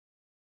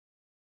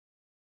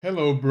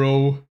Hello,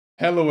 bro.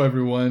 Hello,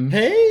 everyone.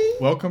 Hey!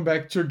 Welcome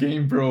back to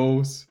Game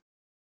Bros.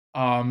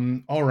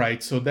 All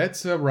right. So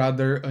that's a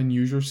rather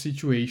unusual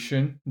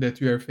situation that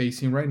we are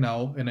facing right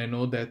now, and I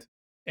know that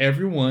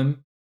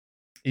everyone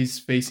is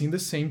facing the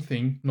same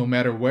thing. No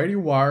matter where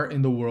you are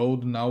in the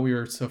world, now we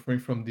are suffering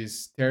from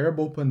this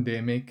terrible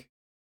pandemic,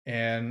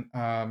 and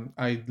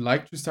I'd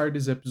like to start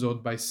this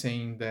episode by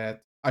saying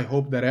that I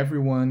hope that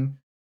everyone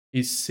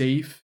is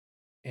safe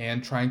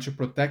and trying to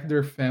protect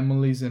their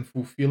families and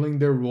fulfilling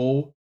their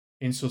role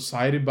in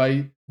society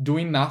by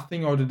doing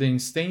nothing other than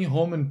staying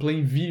home and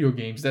playing video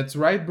games. That's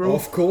right, bro?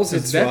 Of course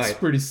Because it's that's right.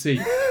 pretty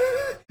safe.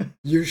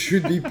 You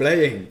should be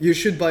playing. You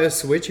should buy a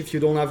Switch if you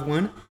don't have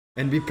one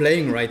and be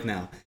playing right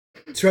now.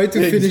 Try to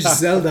finish Exactly.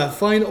 Zelda.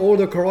 Find all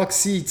the correct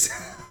seats.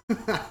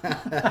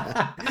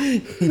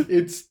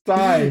 It's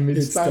time.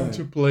 It's It's time to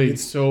time. play.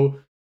 It's So,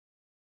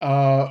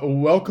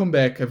 welcome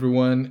back,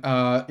 everyone.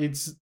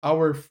 It's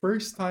our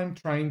first time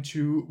trying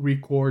to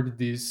record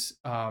this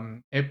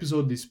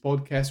episode, this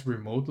podcast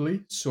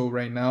remotely. So,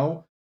 right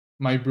now,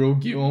 my bro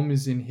Guillaume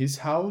is in his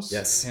house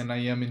yes. and I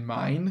am in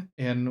mine.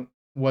 And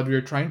what we're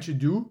trying to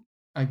do,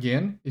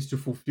 again, is to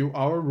fulfill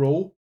our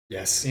role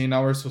Yes. in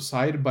our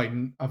society by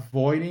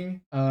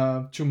avoiding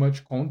too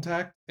much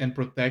contact and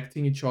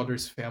protecting each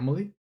other's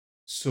family.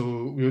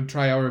 So we'll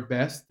try our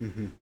best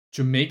Mhm.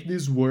 to make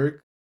this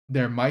work.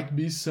 There might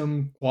be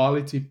some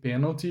quality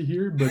penalty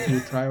here, but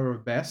we'll try our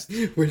best.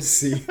 We'll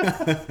see.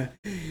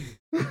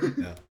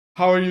 Yeah.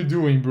 How are you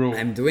doing, bro?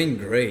 I'm doing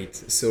great.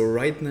 So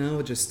right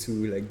now, just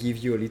to give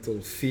you a little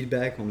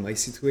feedback on my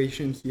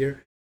situation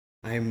here,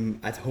 I'm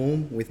at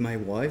home with my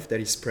wife that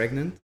is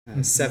pregnant,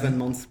 Mhm. 7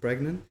 months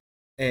pregnant,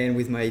 and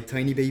with my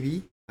tiny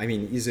baby. I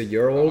mean, he's a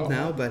year old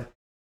now, Oh, but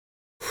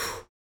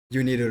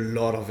you need a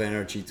lot of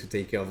energy to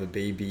take care of a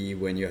baby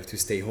when you have to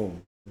stay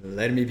home.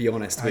 Let me be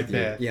honest I with you.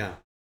 bet. Yeah,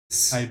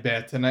 I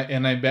bet.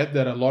 And I bet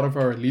that a lot of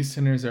our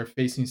listeners are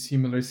facing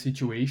similar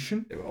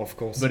situation. of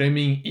course. But I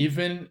mean,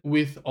 even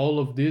with all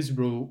of this,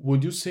 bro,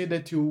 would you say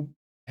that you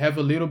have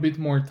a little bit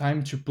more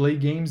time to play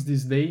games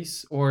these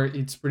days, or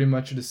it's pretty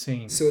much the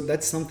same? So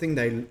that's something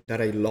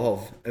that I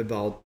love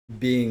about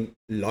being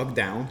locked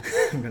down,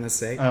 I'm gonna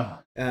say.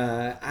 Ah,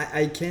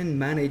 I can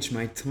manage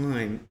my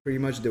time pretty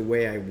much the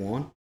way I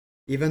want,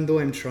 even though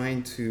I'm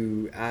trying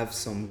to have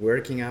some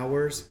working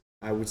hours.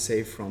 I would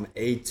say from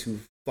 8 to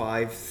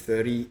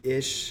 5:30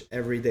 ish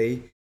every day.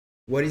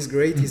 What is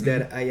great is mm-hmm.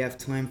 that I have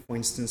time, for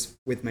instance,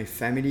 with my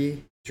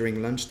family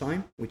during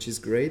lunchtime, which is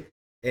great.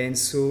 And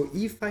so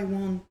if I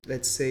want,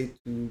 let's say,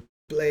 to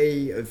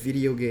play a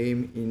video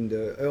game in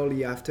the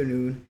early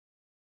afternoon,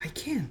 I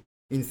can,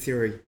 in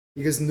theory,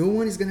 because no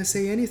one is gonna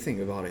say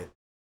anything about it.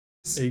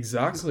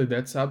 Exactly.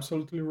 That's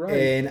absolutely right.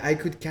 And I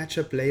could catch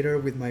up later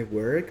with my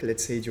work,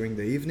 let's say during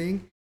the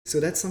evening. So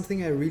that's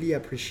something I really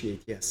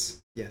appreciate.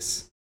 Yes,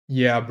 yes.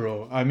 Yeah,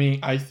 bro. I mean,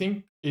 I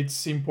think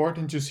it's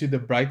important to see the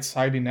bright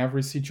side in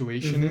every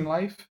situation in Mm-hmm.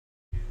 life.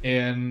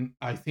 And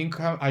I think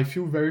I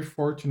feel very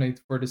fortunate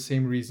for the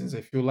same reasons.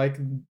 I feel like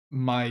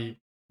my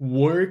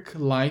work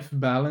life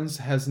balance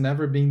has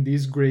never been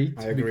this I great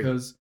agree.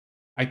 because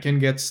I can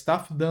get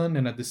stuff done,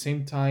 and at the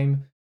same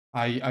time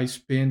I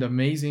spend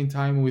amazing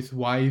time with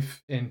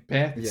wife and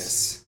pets.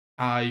 Yes.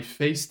 I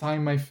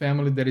FaceTime my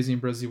family that is in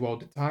Brazil all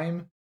the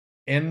time.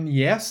 And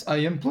yes, I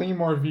am playing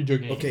more video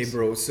Okay, games.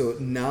 bro. So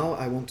now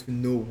I want to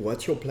know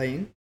what you're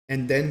playing,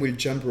 and then we'll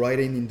jump right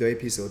in the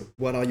episode.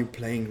 What are you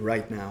playing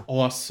right now?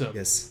 Awesome.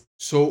 Yes.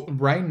 So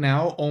right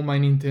now on my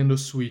Nintendo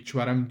Switch,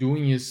 what I'm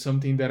doing is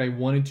something that I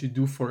wanted to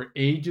do for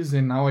ages,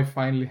 and now I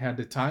finally had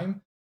the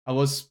time. I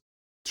was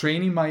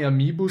training my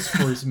amiibos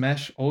for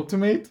Smash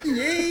Ultimate.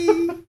 Yay!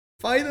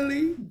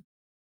 Finally.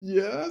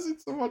 Yes,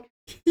 it's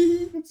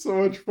so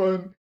much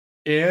fun.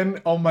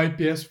 And on my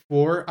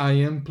PS4, I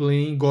am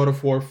playing God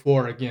of War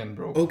 4 again,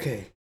 bro.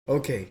 Okay.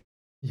 Okay.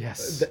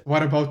 Yes. Th-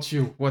 What about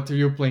you? What are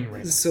you playing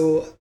right now?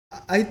 So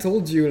I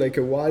told you like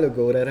a while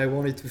ago that I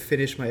wanted to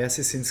finish my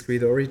Assassin's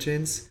Creed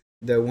Origins,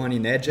 the one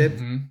in Egypt.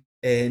 Mm-hmm.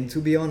 And to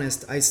be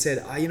honest, I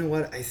said, you know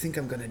what? I think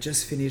I'm gonna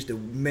just finish the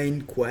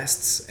main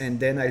quests and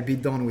then I'll be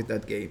done with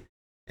that game.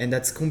 And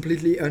that's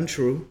completely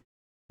untrue.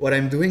 What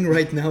I'm doing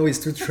right now is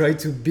to try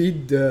to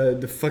beat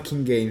the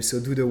fucking game, so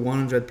do the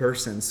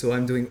 100%. So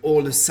I'm doing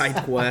all the side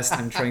quests,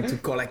 I'm trying to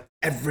collect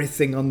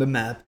everything on the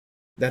map.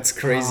 That's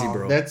crazy, Oh,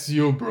 bro. that's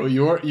you, bro.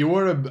 You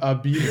are a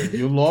beater.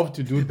 You love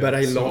to do But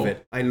I that. love So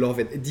it. I love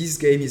it. This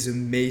game is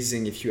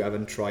amazing if you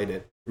haven't tried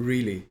it.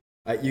 Really.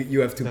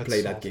 You have to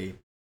play that's that awesome. game.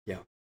 Yeah.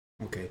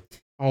 Okay.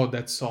 Oh,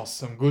 that's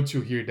awesome. Good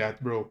to hear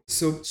that, bro.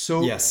 So,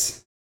 So,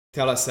 yes.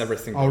 Tell us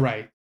everything, all bro.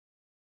 right.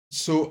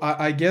 So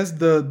I guess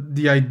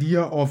the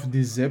idea of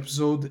this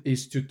episode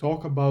is to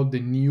talk about the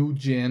new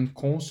gen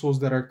consoles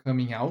that are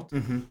coming out.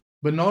 Mm-hmm.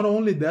 But not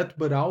only that,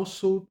 but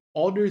also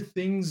other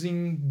things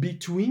in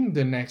between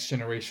the next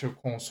generation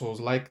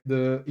consoles, like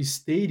the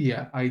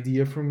Stadia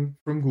idea from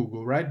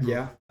Google, right, bro?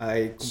 Yeah, I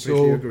completely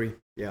So agree.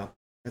 Yeah.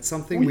 That's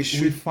something we we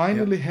should. Yeah.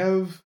 finally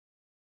have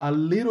a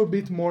little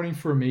bit more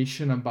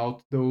information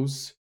about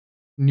those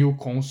new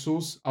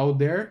consoles out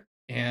there.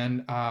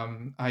 And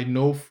I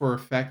know for a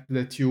fact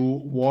that you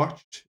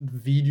watched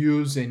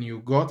videos and you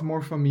got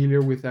more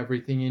familiar with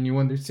everything and you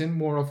understand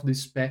more of the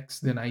specs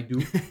than I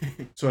do.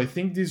 So I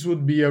think this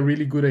would be a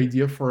really good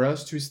idea for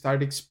us to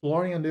start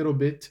exploring a little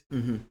bit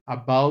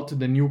about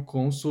the new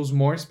consoles.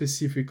 More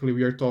specifically,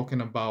 we are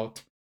talking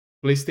about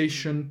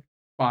PlayStation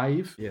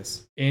 5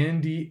 Yes.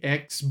 and the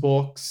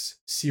Xbox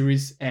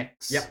Series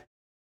X Yep.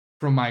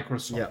 from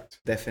Microsoft. Yeah,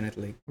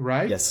 definitely.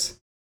 Right? Yes.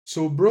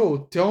 So,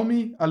 bro, tell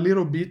me a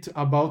little bit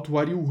about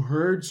what you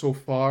heard so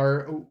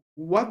far.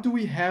 What do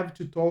we have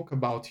to talk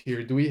about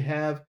here?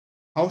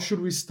 How should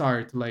we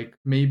start? Like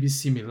maybe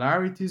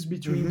similarities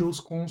between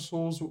those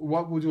consoles?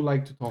 What would you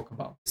like to talk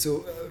about? So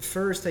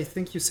first, I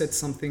think you said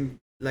something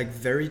like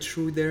very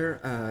true there.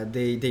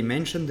 They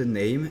mentioned the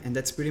name, and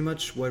that's pretty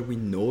much what we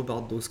know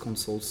about those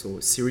consoles. So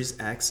Series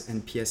X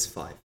and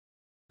PS5.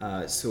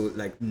 So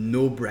like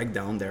no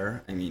breakdown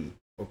there. I mean,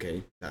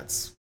 okay,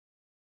 that's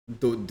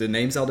the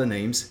names are the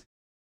names.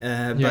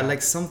 But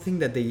like something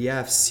that they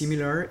have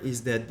similar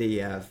is that they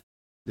have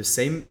the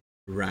same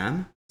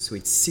RAM, so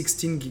it's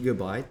 16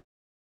 gigabyte,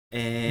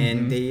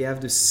 and they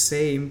have the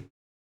same.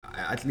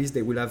 At least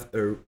they will have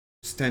a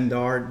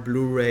standard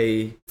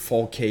Blu-ray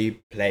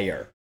 4K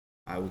player,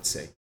 I would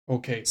say.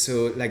 Okay.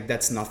 So like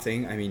that's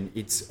nothing. I mean,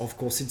 it's of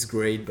course it's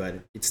great, but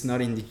it's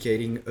not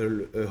indicating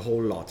a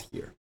whole lot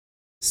here.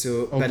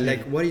 So, but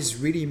like what is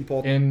really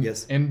important? And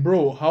yes. And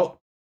bro,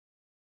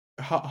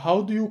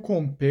 how do you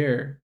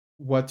compare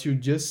what you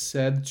just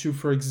said to,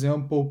 for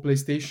example,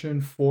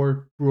 PlayStation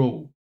 4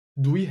 Pro?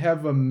 Do we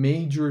have a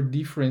major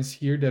difference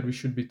here that we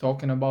should be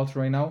talking about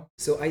right now?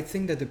 So I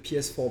think that the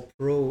PS4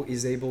 Pro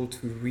is able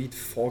to read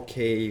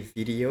 4K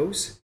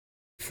videos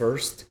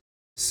first.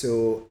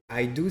 So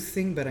I do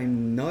think, but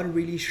I'm not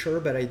really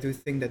sure, but I do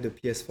think that the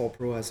PS4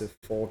 Pro has a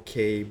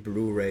 4K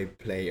Blu-ray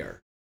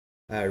player.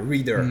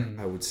 Reader,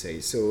 I would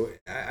say. So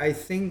I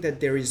think that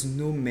there is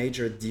no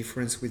major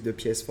difference with the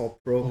PS4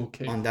 Pro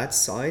on that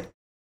side,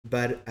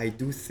 but I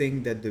do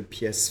think that the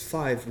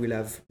PS5 will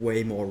have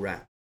way more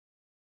RAM.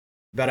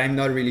 But I'm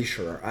not really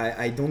sure.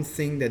 I don't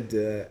think that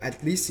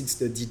at least it's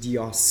the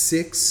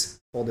DDR6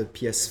 for the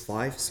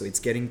PS5, so it's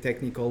getting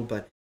technical,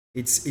 but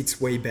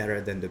it's way better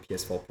than the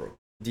PS4 Pro.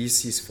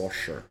 This is for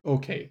sure.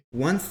 Okay.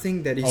 One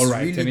thing that is all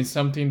right, really... and it's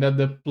something that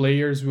the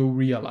players will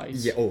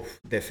realize. Yeah, oh,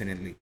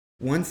 definitely.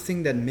 One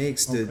thing that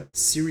makes the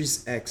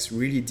Series X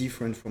really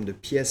different from the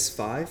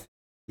PS5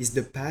 is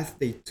the path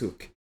they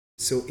took.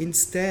 So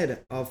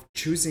instead of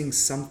choosing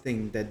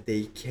something that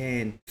they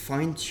can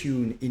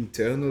fine-tune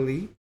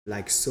internally,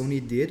 like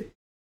Sony did,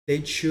 they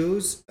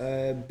chose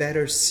a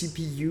better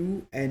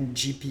CPU and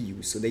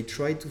GPU. So they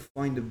tried to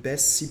find the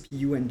best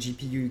CPU and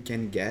GPU you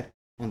can get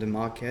on the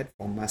market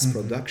for mass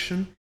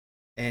production.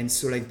 And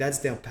so like that's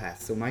their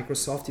path. So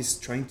Microsoft is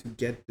trying to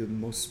get the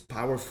most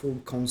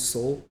powerful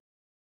console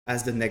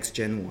as the next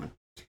gen one.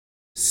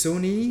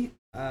 Sony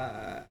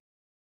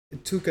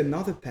took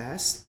another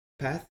path,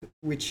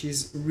 which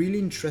is really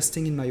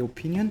interesting in my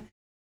opinion.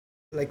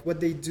 Like what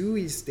they do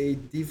is they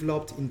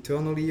developed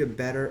internally a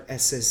better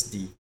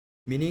SSD,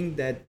 meaning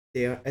that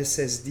their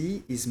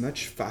SSD is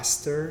much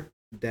faster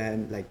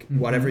than like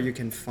whatever you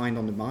can find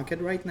on the market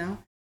right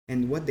now.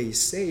 And what they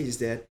say is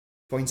that,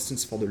 for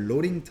instance, for the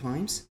loading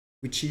times,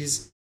 which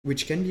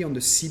can be on the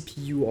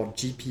CPU or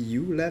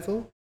GPU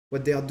level,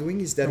 what they are doing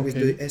is that with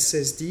the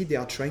SSD, they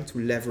are trying to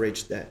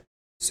leverage that.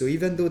 So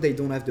even though they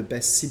don't have the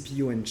best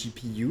CPU and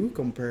GPU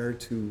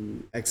compared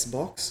to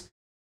Xbox,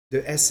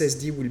 the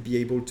SSD will be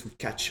able to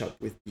catch up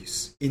with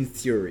this, in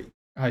theory.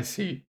 I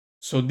see.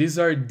 So these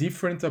are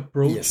different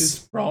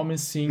approaches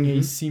promising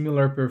a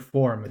similar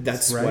performance.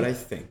 That's right? what I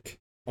think.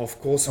 Of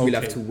course, we'll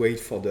have to wait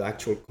for the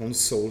actual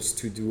consoles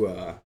to do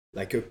a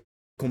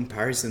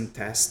comparison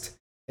test.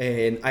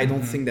 And I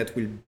don't think that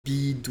we'll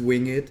be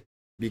doing it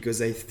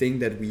because I think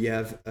that we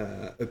have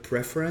a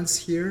preference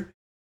here.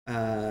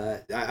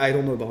 I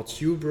don't know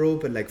about you, bro,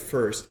 but like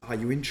first, are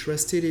you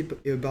interested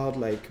about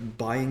like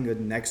buying a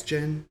next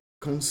gen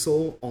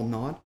console or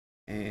not,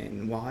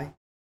 and why?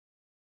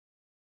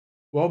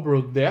 Well,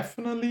 bro,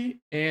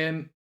 definitely.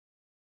 And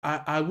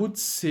I would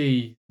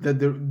say that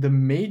the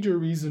major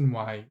reason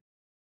why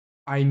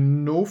I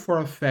know for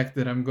a fact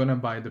that I'm gonna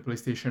buy the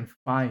PlayStation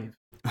 5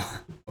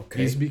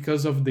 is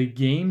because of the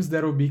games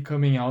that will be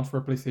coming out for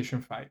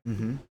PlayStation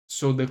 5.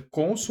 So the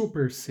console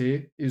per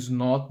se is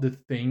not the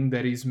thing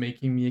that is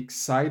making me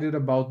excited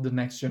about the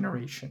next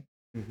generation.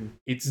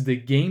 It's the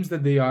games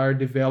that they are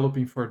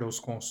developing for those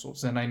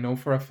consoles. And I know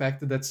for a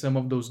fact that some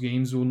of those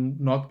games will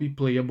not be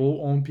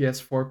playable on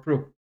PS4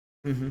 Pro.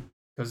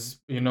 Because,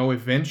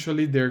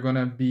 eventually they're going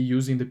to be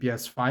using the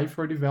PS5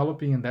 for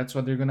developing, and that's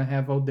what they're going to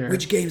have out there.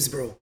 Which games,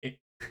 bro?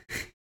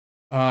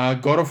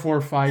 God of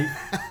War 5.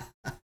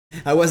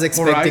 I was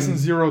expecting Horizon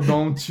Zero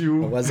Dawn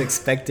 2. I was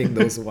expecting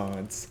those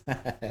ones.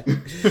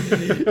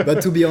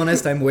 But to be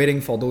honest, I'm waiting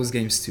for those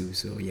games too.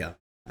 So yeah.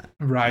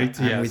 Right,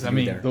 yes. I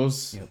mean,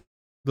 those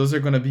are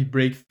going to be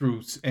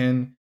breakthroughs.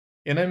 And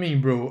I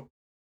mean, bro,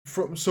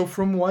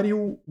 from what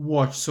you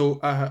watch, so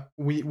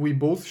we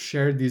both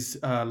shared this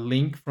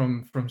link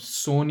from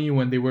Sony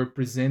when they were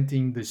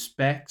presenting the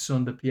specs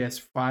on the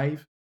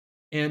PS5,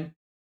 and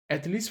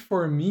at least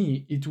for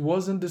me, it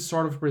wasn't the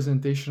sort of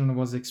presentation I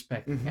was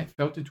expecting. I Mm-hmm.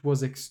 felt it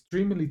was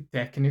extremely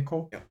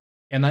technical, Yeah.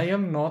 and I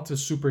am not a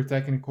super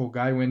technical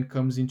guy when it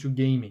comes into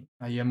gaming.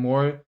 I am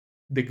more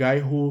the guy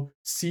who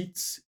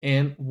sits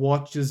and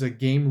watches a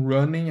game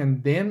running,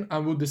 and then I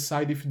will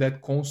decide if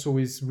that console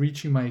is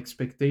reaching my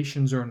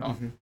expectations or not.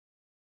 Mm-hmm.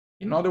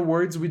 In other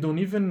words, we don't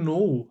even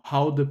know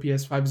how the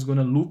PS5 is going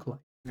to look like.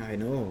 I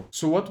know.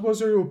 So what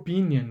was your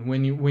opinion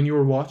when you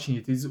were watching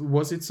it?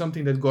 Was it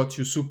something that got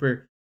you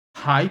super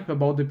hype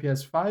about the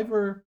PS5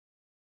 or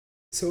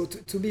So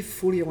to be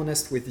fully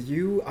honest with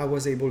you, I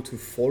was able to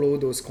follow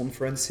those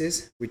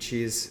conferences, which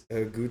is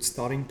a good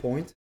starting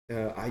point.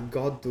 I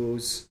got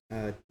those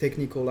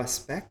technical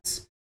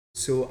aspects,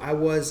 so I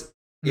was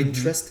Mhm.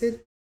 interested.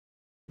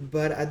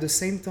 But at the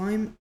same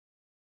time,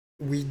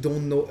 we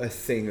don't know a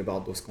thing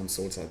about those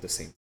consoles at the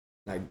same.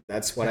 Like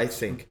that's what I That's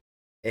true. think,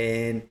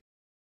 and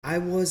I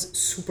was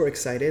super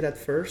excited at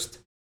first,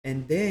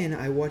 and then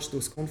I watched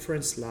those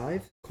conferences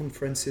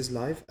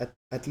live,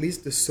 at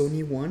least the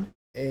Sony one,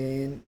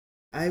 and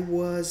I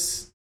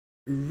was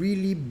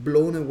really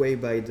blown away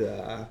by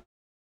the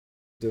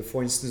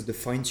for instance the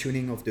fine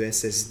tuning of the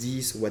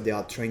SSDs, what they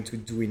are trying to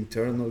do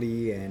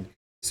internally, and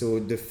so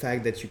the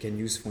fact that you can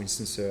use, for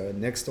instance,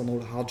 an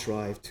external hard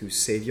drive to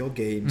save your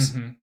games,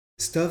 Mhm.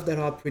 stuff that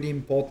are pretty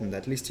important,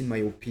 at least in my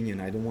opinion.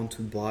 I don't want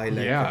to buy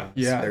like Yeah, a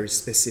yeah, very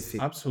specific,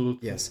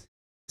 absolutely. yes.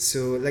 So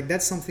like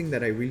that's something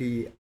that I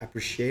really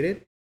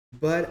appreciated.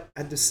 But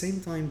at the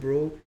same time, bro,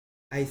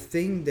 I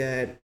think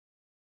that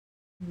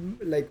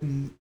like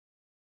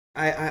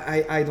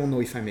I don't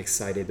know if I'm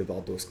excited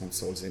about those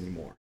consoles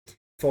anymore.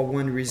 For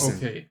one reason,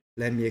 Okay.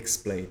 let me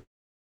explain.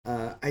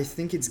 I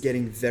think it's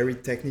getting very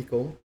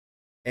technical,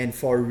 and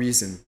for a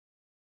reason.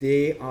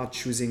 They are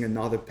choosing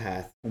another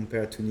path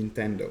compared to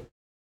Nintendo.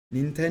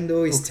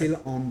 Nintendo is Okay.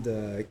 still on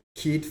the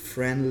kid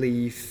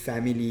friendly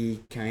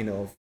family kind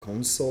of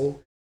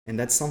console, and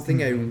that's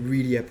something I Mhm.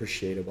 really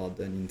appreciate about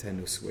the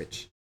Nintendo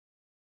Switch.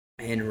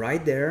 And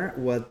right there,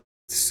 what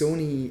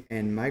Sony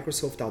and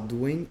Microsoft are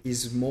doing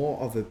is more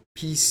of a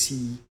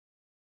PC,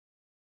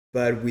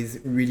 but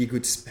with really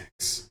good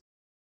specs.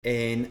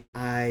 And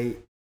I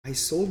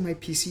sold my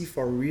PC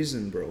for a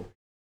reason, bro.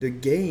 The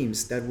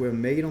games that were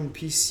made on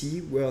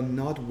PC were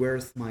not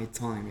worth my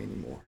time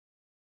anymore.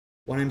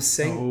 What I'm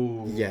saying,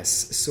 Oh, yes.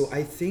 So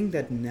I think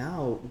that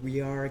now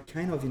we are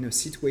kind of in a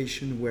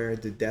situation where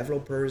the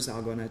developers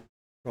are gonna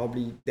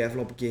probably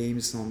develop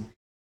games on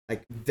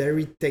like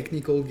very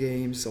technical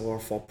games or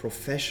for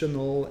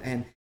professional,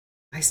 and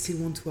I still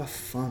want to have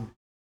fun.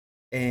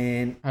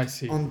 And I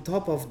see. on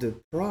top of the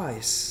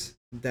price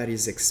that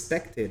is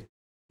expected,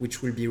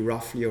 which will be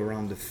roughly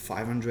around the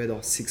 $500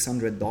 or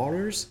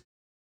 $600,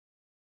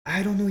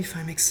 I don't know if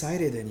I'm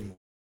excited anymore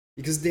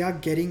because they are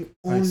getting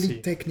I only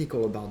see.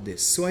 technical about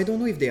this. So I don't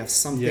know if they have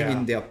something Yeah.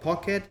 in their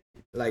pocket,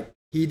 like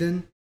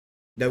hidden,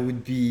 that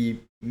would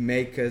be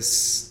make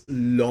us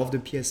love the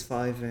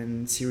PS5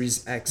 and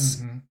Series X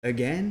Mhm.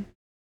 again.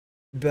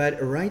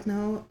 But right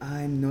now,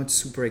 I'm not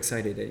super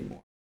excited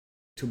anymore,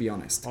 to be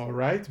honest. All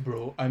right,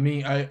 bro. I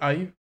mean,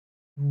 I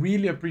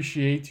really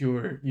appreciate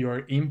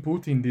your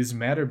input in this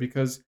matter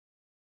because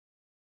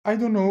I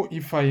don't know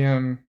if I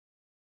am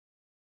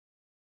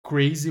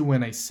crazy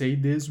when I say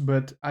this,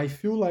 but I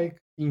feel like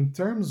in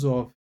terms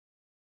of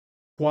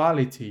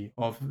quality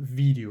of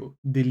video,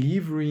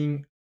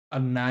 delivering a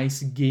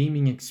nice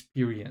gaming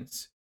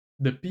experience,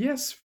 the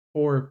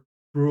PS4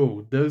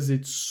 Pro does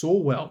it so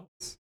well.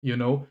 You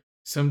know,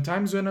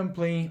 sometimes when I'm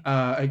playing,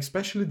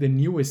 especially the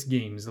newest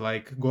games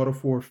like God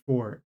of War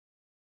 4,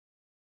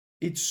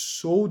 it's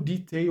so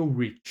detail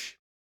rich.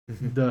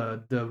 Mhm.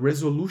 The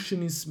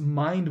resolution is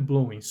mind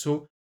blowing.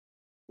 So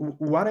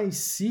what I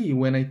see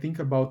when I think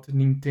about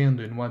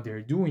Nintendo and what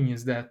they're doing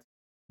is that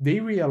they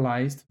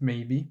realized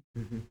maybe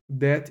Mhm.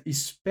 that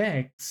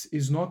specs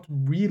is not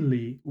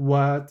really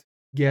what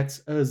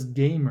gets us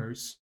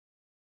gamers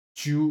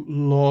to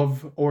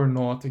love or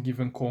not a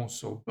given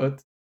console,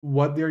 but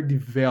what they're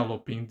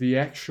developing, the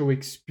actual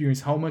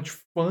experience, how much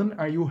fun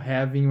are you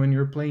having when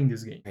you're playing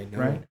this game, I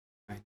right? know.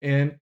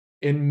 I,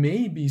 And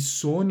maybe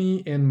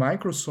Sony and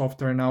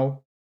Microsoft are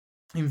now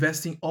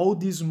investing all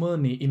this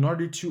money in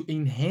order to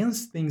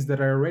enhance things that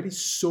are already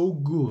so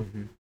good.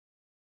 mhm.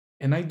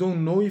 And I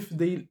don't know if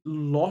they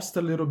lost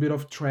a little bit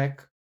of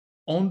track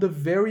on the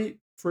very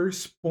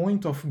first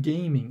point of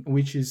gaming,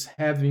 which is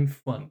having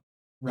fun,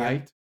 Yeah.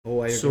 right? Oh,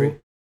 I agree. So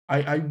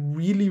I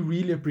really,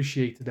 really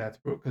appreciate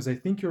that, bro, because I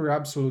think you're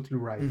absolutely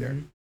right there.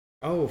 Mhm.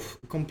 Oh,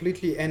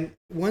 completely. And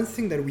one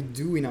thing that we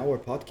do in our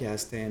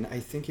podcast, and I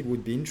think it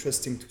would be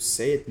interesting to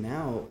say it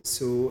now.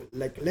 So,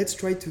 like, let's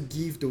try to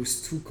give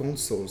those two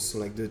consoles, so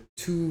like the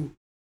two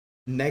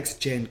next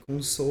gen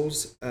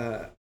consoles,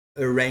 a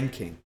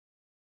ranking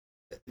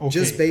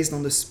just Okay. based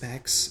on the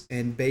specs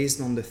and based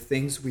on the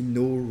things we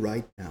know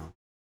right now.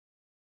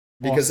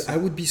 because I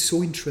Awesome. would be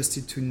so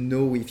interested to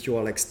know if you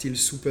are like still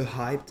super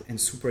hyped and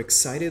super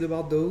excited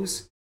about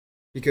those.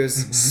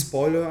 Because Hmm.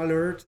 spoiler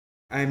alert,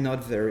 I'm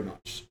not very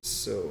much.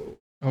 So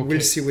we'll Okay.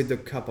 see with the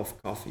cup of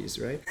coffees,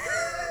 right?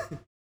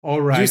 All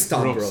You right,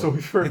 start, bro. bro.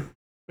 So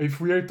if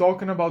we are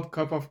talking about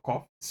cup of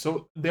coffee,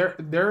 so there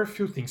are a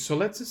few things. So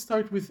let's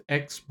start with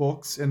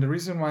Xbox, and the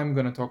reason why I'm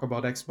gonna talk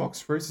about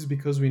Xbox first is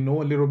because we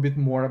know a little bit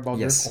more about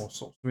their Yes,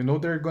 consoles. We know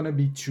there are gonna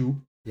be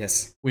two.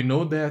 yes. We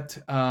know that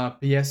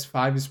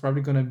PS5 is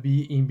probably gonna be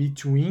in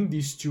between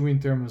these two in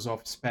terms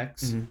of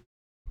specs.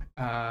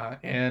 Mhm.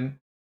 And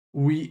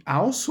we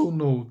also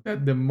know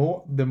that the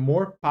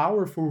more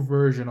powerful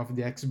version of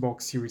the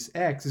Xbox Series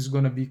X is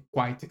going to be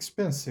quite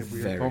expensive. We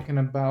are Very. talking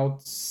about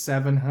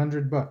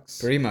 $700,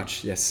 Pretty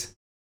much, yes.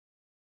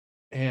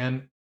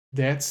 and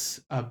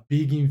that's a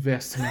big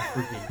investment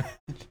for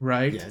gaming,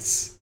 right?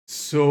 Yes.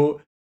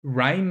 So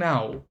right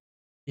now,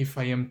 if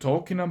I am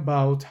talking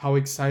about how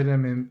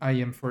excited I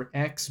am for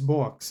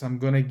Xbox, I'm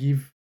gonna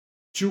give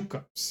 2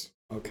 cups.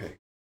 Okay.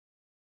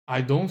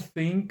 I don't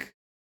think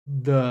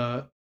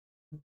the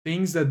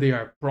things that they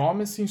are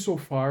promising so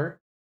far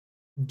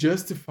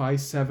justify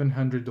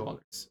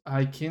 $700.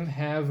 I can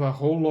have a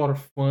whole lot of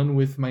fun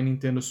with my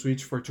Nintendo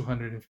Switch for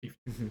 250.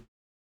 Mhm.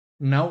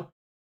 Now,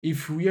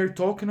 if we are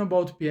talking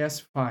about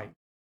PS5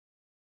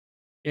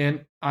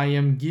 and I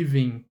am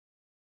giving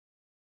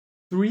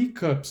 3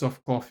 cups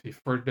of coffee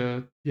for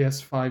the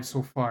PS5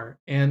 so far,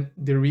 and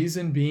the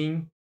reason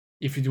being,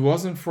 if it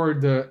wasn't for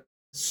the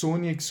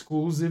Sony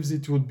exclusives,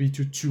 it would be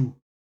to 2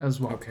 as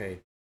well.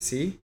 Okay.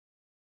 See?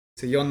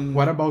 So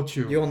What about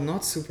you? you're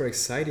not super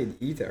excited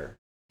either.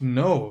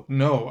 No,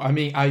 no. I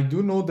mean, I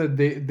do know that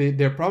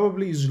they're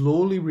probably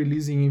slowly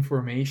releasing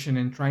information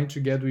and trying to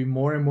get me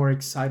more and more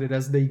excited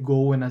as they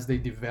go and as they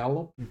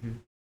develop. Mhm.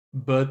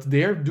 But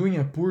they're doing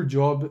a poor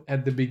job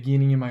at the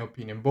beginning, in my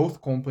opinion.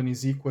 Both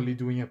companies equally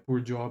doing a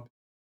poor job,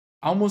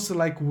 almost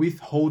like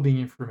withholding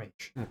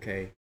information.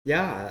 Okay.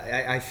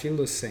 Yeah, I feel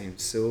the same.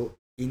 So,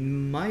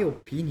 in my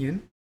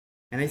opinion,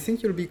 and I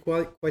think you'll be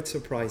quite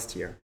surprised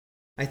here,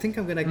 I think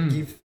I'm gonna Hmm.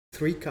 give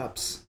 3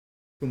 cups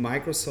to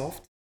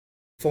Microsoft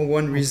for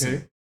one reason.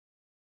 Okay.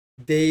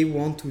 They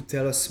want to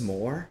tell us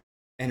more,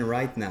 and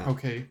right now.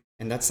 Okay.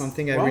 And that's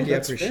something I Wow, really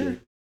that's appreciate.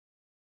 fair.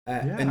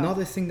 Yeah.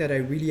 Another thing that I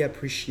really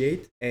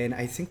appreciate, and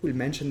I think we'll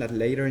mention that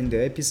later in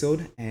the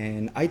episode,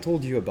 and I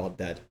told you about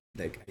that,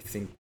 like I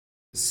think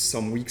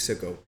some weeks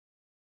ago.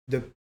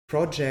 The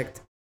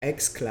project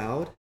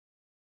xCloud,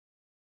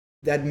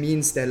 that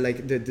means that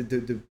like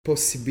the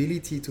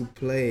possibility to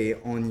play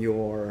on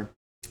your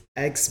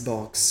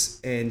Xbox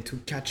and to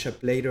catch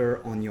up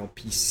later on your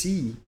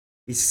PC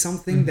is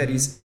something that Mm-hmm.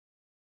 is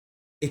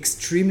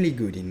extremely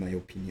good in my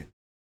opinion.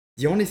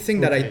 The only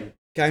thing that I Okay.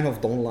 kind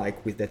of don't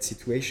like with that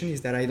situation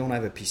is that I don't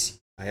have a PC.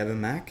 I have a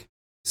Mac.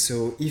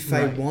 So if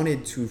I Right.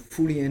 wanted to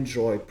fully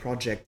enjoy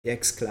Project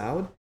X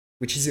Cloud,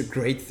 which is a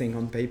great thing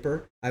on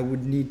paper, I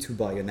would need to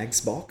buy an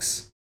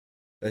Xbox,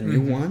 a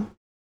new Mm-hmm. one,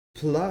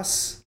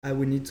 plus I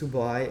would need to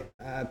buy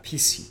a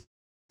PC.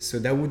 So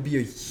that would be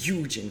a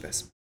huge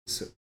investment.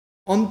 So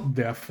on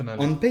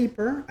Definitely. on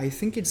paper, I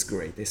think it's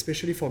great,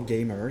 especially for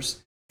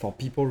gamers, for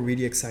people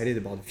really excited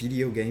about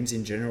video games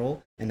in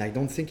general. And I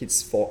don't think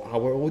it's for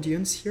our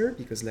audience here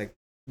because, like,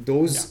 Yeah.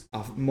 those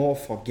are more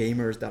for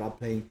gamers that are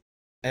playing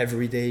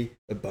every day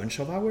a bunch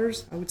of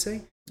hours, I would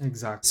say.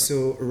 Exactly.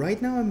 So,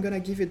 right now, I'm gonna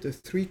give it the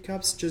 3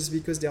 cups just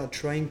because they are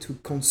trying to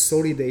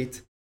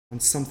consolidate on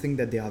something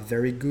that they are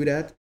very good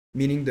at,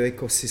 meaning the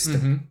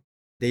ecosystem. Mm-hmm.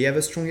 They have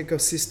a strong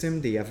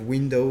ecosystem, they have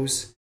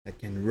Windows that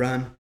can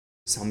run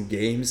some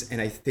games, and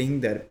I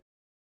think that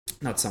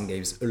not some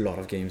games, a lot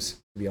of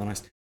games, to be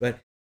honest. But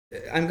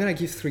I'm gonna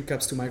give 3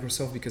 cups to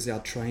Microsoft because they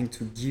are trying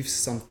to give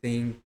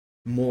something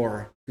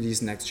more to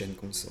this next gen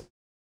console.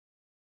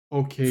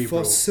 Okay,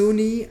 For bro.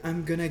 Sony,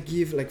 I'm gonna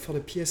give like for the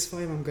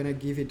PS5, I'm gonna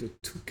give it a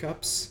 2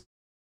 cups.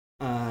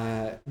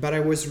 But I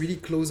was really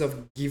close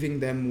of giving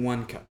them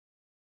 1 cup.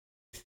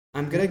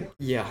 I'm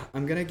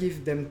gonna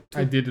give them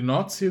I two. did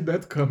not see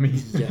that coming.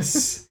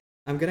 Yes.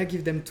 I'm gonna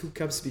give them 2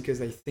 cups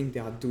because I think they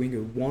are doing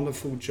a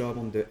wonderful job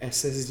on the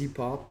SSD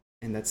part,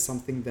 and that's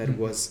something that Mhm.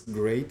 was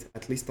great,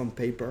 at least on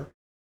paper,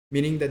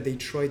 meaning that they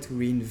try to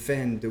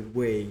reinvent the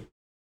way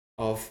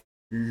of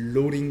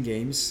loading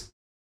games,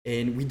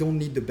 and we don't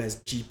need the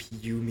best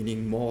GPU,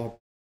 meaning more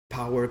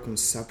power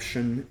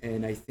consumption.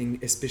 And I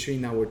think, especially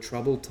in our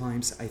troubled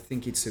times, I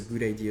think it's a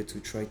good idea to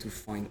try to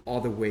find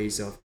other ways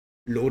of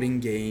loading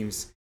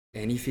games.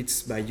 And if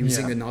it's by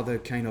using Yeah. another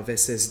kind of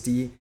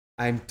SSD,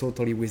 I'm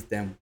totally with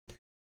them.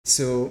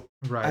 So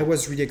I Right.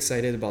 was really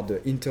excited about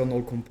the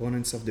internal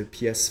components of the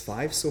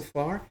PS5 so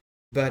far,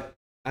 but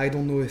I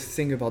don't know a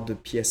thing about the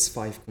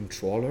PS5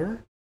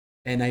 controller,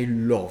 and I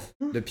love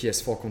the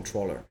PS4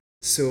 controller.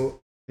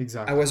 So I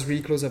Exactly. was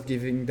really close of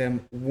giving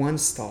them 1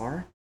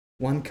 star,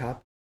 1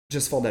 cup,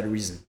 just for that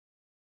reason.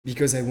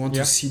 Because I want to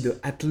Yeah. see the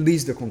at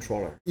least the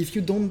controller. If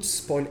you don't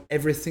spoil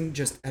everything,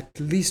 just at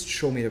least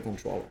show me the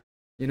controller.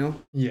 You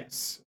know?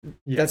 Yes. That's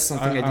Yes.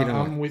 something I didn't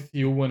like. I'm with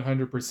you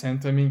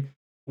 100%. I mean,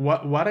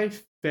 what I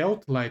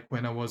felt like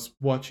when I was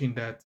watching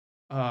that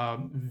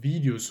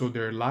videos, so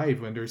they're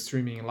live when they're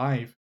streaming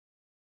live,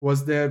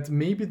 was that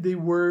maybe they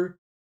were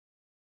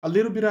a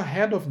little bit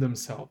ahead of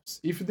themselves.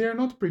 If they're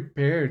not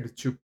prepared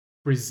to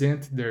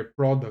present their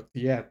product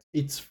yet,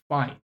 it's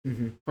fine.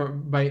 Mhm.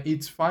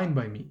 It's fine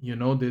by me. You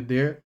know that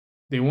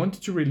they want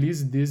to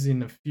release this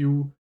in a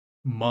few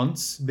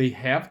months. They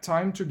have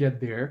time to get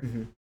there,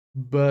 Mhm.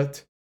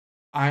 but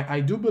I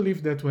do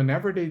believe that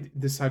whenever they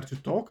decide to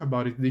talk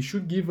about it, they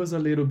should give us a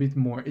little bit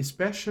more,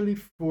 especially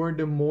for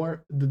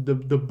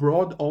the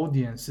broad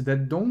audience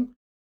that don't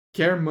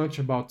care much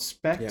about Yeah,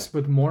 specs,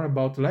 but more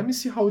about let me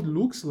see how it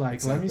looks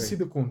like. Let me see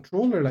exactly. the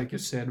controller, like you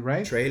said,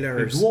 right? The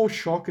Trailers.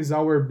 DualShock is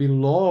our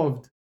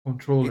beloved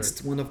controller,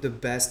 It's one of the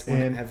best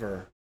one and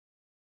ever.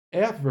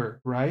 ever,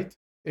 right?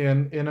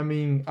 And I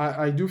mean,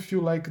 I do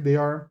feel like they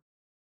are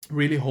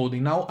really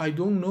holding. Now, I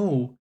don't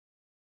know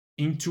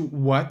into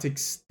what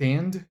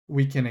extent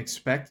we can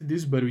expect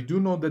this, but we do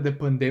know that the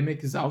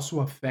pandemic is also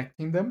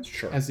affecting them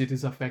Sure. as it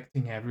is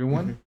affecting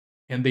everyone. Mhm.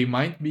 And they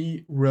might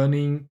be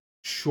running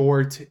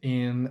short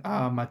in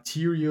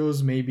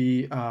materials,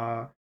 maybe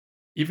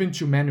even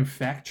to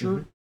manufacture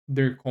Mhm.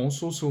 their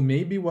console. So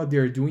maybe what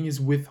they're doing is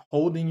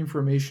withholding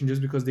information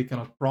just because they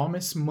cannot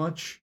promise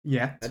much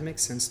That yet.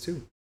 makes sense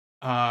too.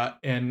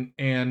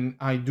 And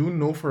I do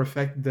know for a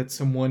fact that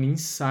someone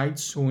inside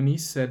Sony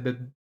said that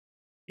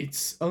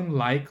it's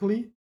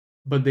unlikely,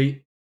 but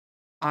they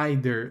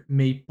either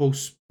may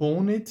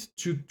postpone it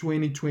to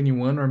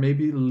 2021 or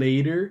maybe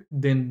later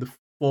than the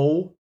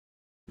fall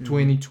Mhm.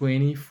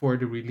 2020 for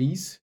the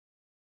release.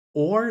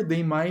 Or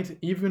they might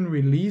even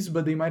release,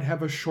 but they might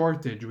have a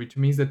shortage, which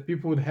means that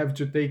people would have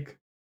to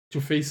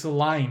face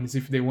lines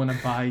if they want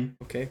to buy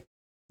Okay.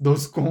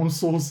 those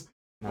consoles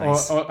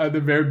Nice. at the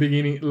very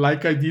beginning,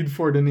 like I did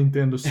for the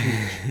Nintendo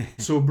Switch.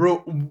 So,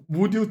 bro,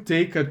 would you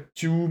take a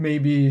 2,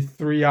 maybe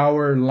 3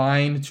 hour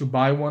line to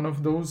buy one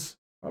of those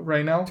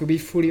right To now? be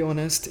fully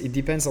honest, it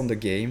depends on the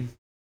games,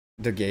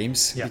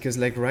 Yeah. because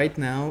like right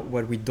now,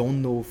 what we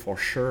don't know for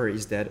sure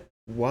is that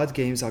what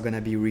games are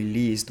gonna be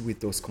released with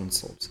those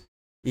consoles.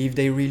 If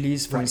they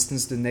release, for Right.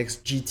 instance, the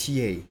next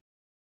GTA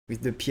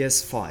with the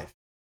PS5,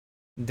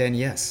 then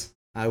yes,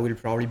 I will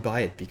probably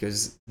buy it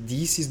because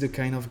this is the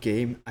kind of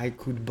game I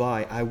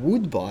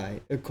would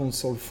buy a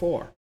console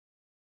for.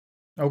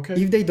 Okay.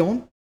 If they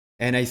don't,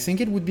 and I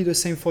think it would be the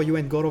same for you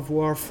and God of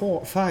War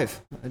 4,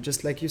 5,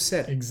 just like you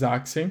said.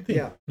 Exact same thing.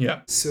 Yeah.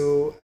 Yeah.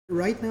 So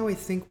right now, I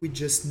think we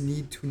just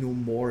need to know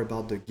more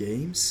about the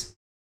games.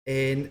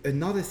 And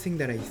another thing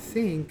that I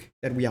think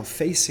that we are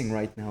facing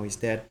right now is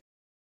that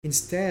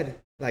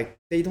instead, like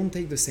they don't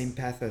take the same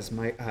path as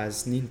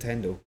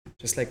Nintendo,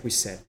 just like we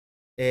said,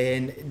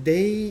 and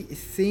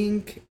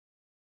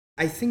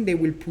I think they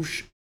will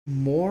push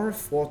more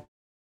for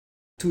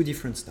two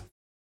different stuff.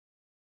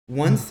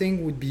 One Mm.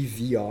 thing would be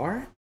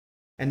VR,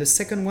 and the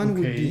second one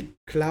would Okay. be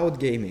cloud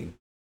gaming.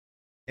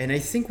 And I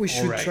think we All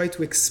should right. try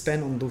to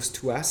expand on those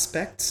two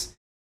aspects.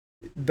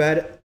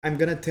 But I'm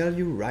gonna tell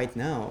you right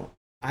now,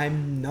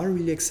 I'm not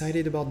really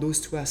excited about those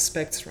two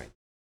aspects, right?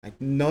 Like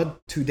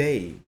not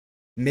today,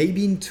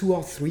 maybe in 2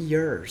 or 3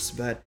 years,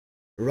 but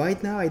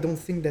right now I don't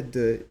think that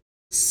the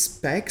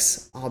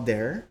specs are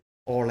there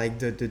or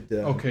like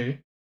Okay.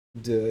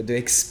 the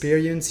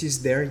experience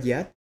is there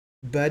yet,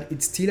 but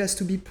it still has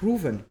to be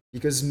proven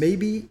because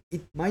maybe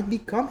it might be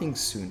coming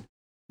soon.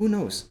 Who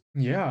knows?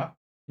 Yeah.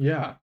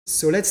 Yeah.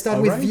 So let's start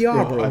All with right,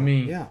 VR, bro. I bro.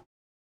 mean, Yeah.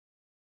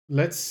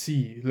 let's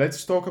see.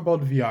 Let's talk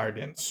about VR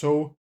then.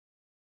 So,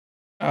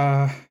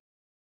 uh,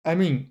 I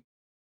mean,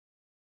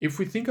 if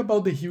we think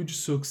about the huge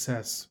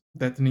success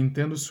that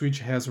Nintendo Switch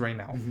has right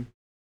now, Hmm.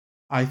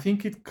 I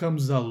think it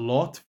comes a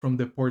lot from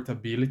the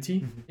portability,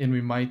 Hmm. and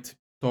we might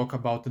talk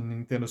about the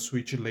Nintendo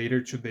Switch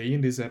later today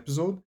in this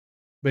episode.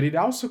 But it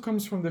also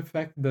comes from the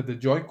fact that the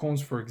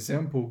Joy-Cons, for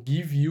example,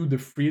 give you the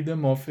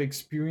freedom of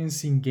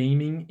experiencing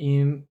gaming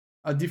in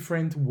a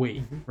different way,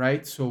 Hmm.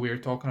 right? So we're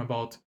talking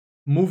about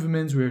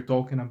movements, we're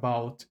talking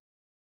about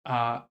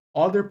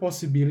other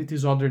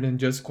possibilities other than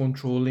just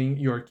controlling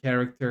your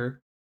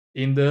character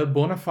in the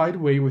bona fide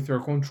way with your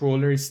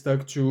controller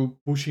stuck to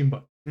pushing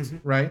buttons, Hmm.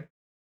 right?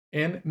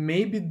 And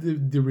maybe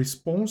the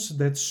response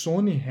that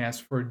Sony has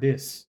for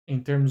this,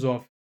 in terms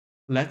of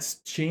let's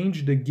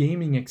change the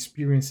gaming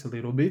experience a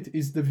little bit,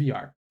 is the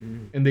VR.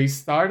 Hmm. And they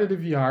started the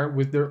VR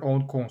with their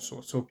own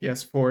console, so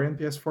PS4 and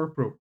PS4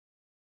 Pro.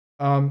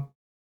 Um,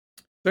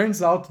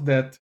 Turns out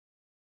that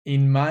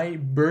in my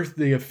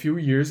birthday a few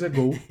years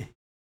ago,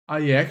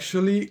 I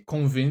actually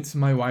convinced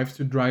my wife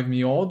to drive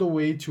me all the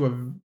way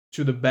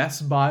to the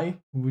Best Buy,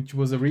 which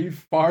was a really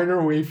farther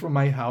away from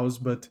my house,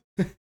 but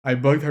I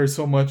bugged her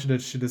so much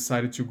that she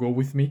decided to go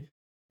with me.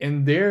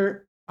 And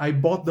there I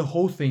bought the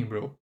whole thing,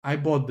 bro. I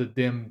bought the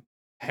damn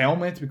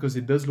helmet because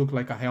it does look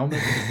like a helmet,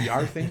 the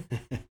VR thing.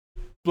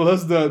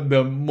 Plus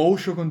the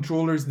motion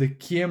controllers, the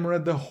camera,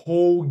 the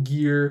whole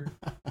gear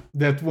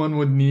that one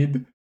would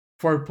need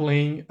for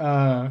playing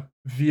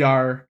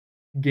VR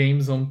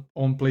games on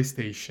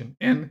PlayStation.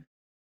 And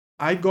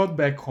I got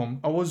back home.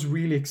 I was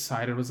really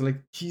excited. I was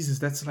like, Jesus,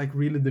 that's like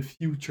really the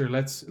future.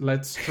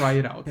 Let's try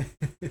it out.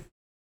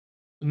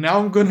 now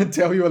I'm gonna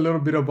tell you a little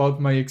bit about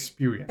my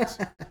experience.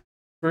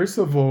 First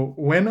of all,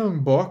 when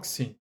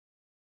unboxing,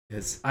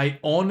 Yes. I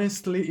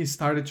honestly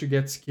started to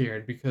get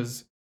scared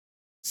because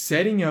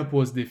setting up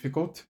was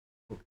difficult.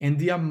 And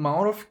the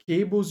amount of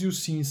cables you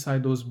see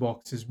inside those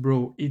boxes,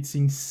 bro, it's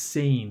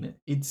insane.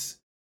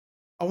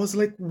 I was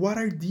like, what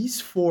are these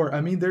for?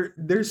 I mean,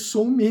 there's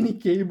so many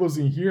cables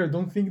in here. I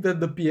don't think that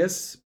the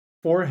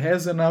PS4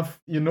 has enough,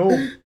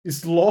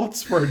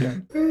 slots for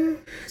them.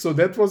 So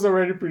that was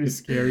already pretty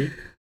scary.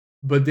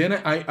 But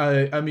then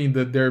I mean,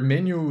 their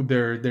menu,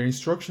 their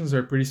instructions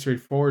are pretty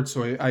straightforward.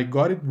 So I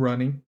got it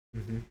running,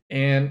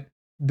 and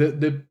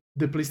the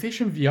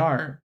PlayStation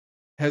VR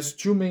has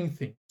two main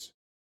things.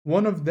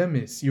 One of them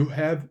is you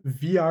have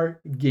VR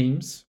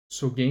games,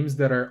 so games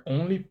that are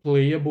only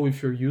playable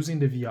if you're using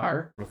the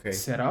VR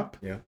setup.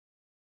 Yeah.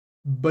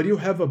 But you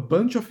have a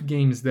bunch of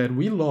games that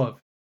we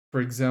love.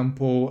 For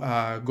example,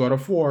 God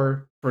of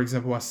War, for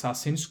example,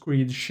 Assassin's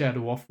Creed,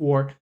 Shadow of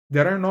War,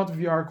 that are not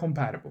VR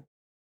compatible.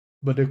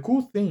 But the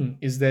cool thing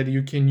is that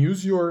you can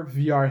use your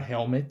VR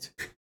helmet.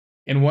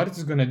 And what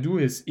it's going to do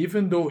is,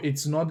 even though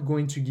it's not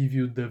going to give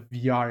you the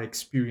VR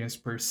experience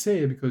per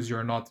se, because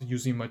you're not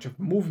using much of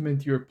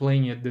movement, you're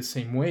playing it the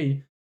same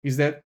way, is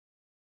that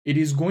it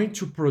is going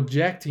to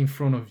project in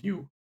front of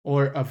you,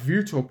 or a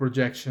virtual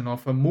projection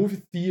of a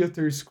movie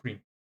theater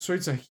screen. So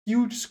it's a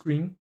huge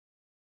screen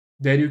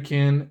that you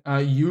can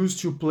use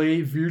to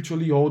play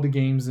virtually all the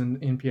games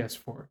in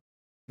PS4.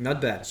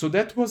 Not bad. So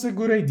that was a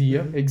good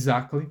idea,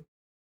 exactly.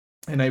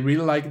 And I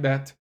really like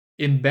that.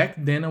 And back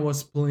then I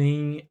was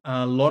playing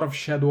a lot of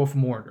Shadow of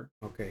Mordor.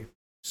 Okay.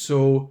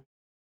 So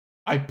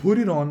I put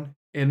it on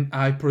and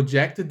I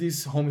projected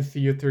this home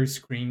theater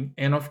screen.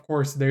 And of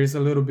course, there is a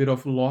little bit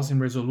of loss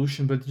in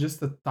resolution, but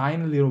just a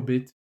tiny little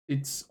bit.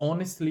 It's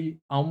honestly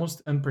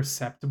almost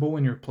imperceptible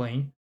when you're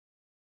playing.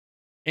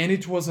 And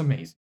it was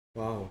amazing.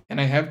 Wow.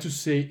 And I have to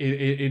say,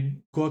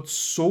 it got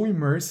so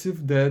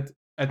immersive that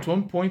at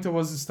one point I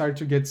was starting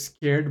to get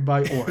scared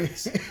by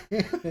orcs.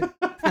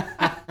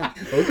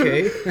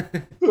 Okay.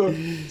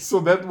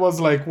 So that was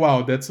like,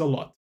 wow, that's a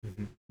lot.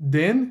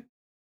 Then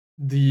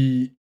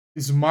the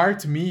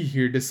smart me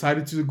here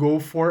decided to go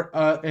for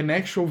an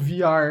actual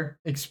VR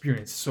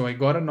experience. So I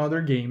got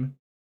another game.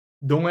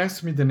 Don't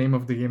ask me the name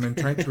of the game. I'm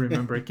trying to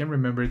remember. I can't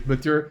remember it.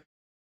 But you're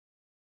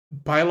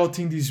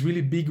piloting this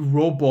really big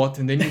robot,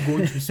 and then you go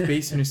into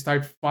space and you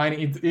start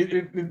fighting.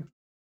 It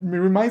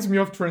reminds me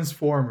of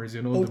Transformers,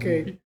 the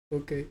movie.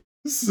 Okay.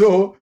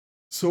 So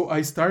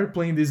I started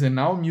playing this, and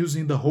now I'm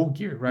using the whole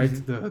gear, right?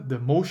 The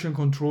motion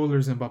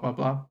controllers and blah blah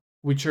blah,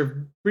 which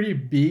are pretty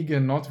big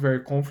and not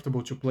very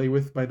comfortable to play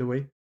with, by the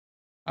way.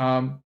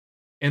 And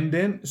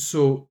then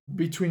so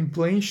between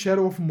playing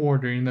Shadow of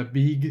Mordor in a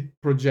big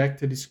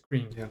projected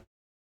screen,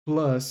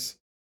 plus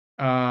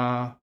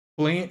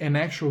playing an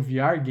actual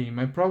VR game,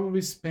 I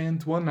probably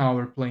spent 1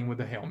 hour playing with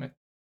the helmet.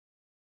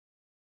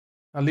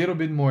 A little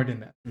bit more than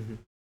that.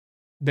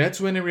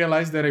 That's when I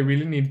realized that I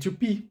really needed to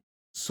pee.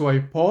 So I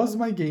pause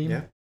my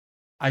game.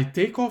 I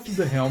take off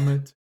the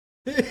helmet.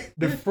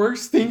 The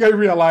first thing I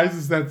realized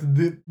is that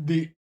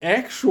the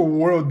actual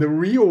world, the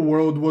real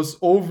world, was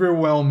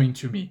overwhelming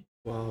to me.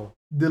 Wow.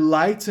 The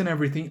lights and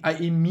everything. I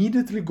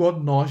immediately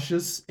got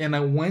nauseous and I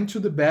went to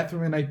the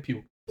bathroom and I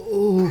puked.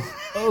 Oh,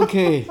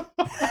 okay.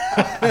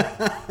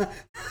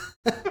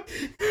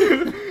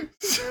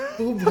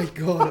 Oh my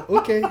god.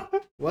 Okay.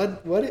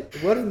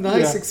 What a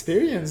nice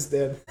experience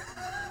then.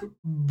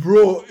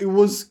 Bro, it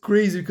was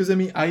crazy because I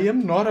mean I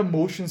am not a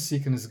motion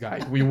sickness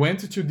guy. We went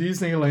to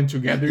Disneyland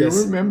together. Yes.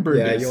 You remember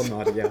yeah, this? You're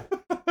not. Yeah.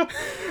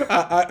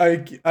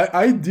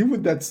 I deal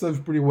with that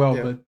stuff pretty well,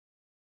 but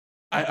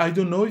I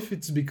don't know if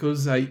it's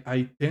because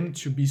I tend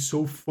to be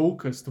so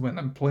focused when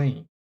I'm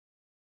playing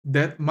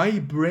that my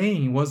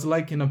brain was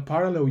like in a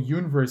parallel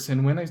universe,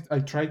 and when I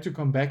tried to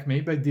come back,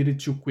 maybe I did it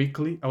too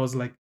quickly. I was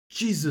like,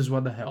 Jesus,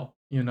 what the hell,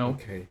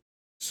 Okay.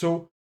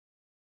 So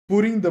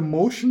putting the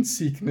motion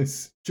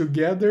sickness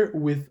together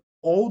with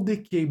all the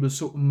cables,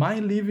 so my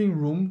living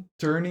room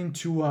turned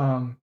into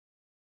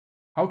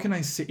how can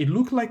I say, it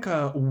looked like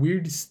a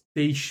weird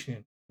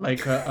station,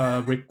 like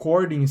a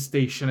recording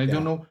station. I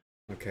don't know.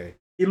 Okay.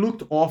 It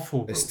looked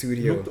awful. A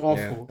studio. It looked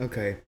awful.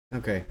 Yeah.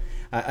 Okay.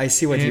 I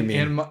see what you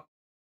mean.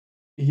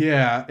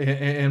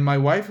 And my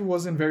wife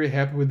wasn't very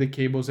happy with the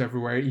cables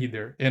everywhere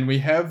either. And we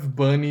have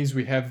bunnies,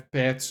 we have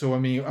pets, so I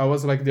mean, I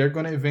was like, they're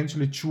gonna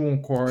eventually chew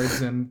on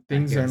cords, and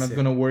things are not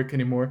gonna work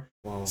anymore.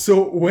 Wow.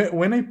 So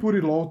when I put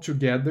it all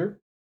together,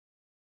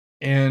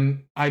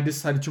 and I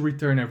decided to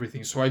return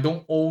everything, so I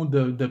don't own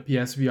the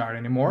PSVR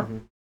anymore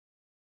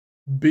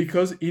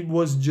because it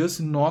was just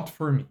not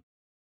for me.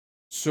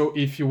 So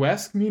if you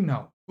ask me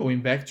now,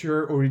 going back to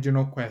your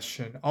original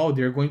question,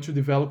 they're going to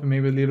develop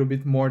maybe a little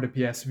bit more the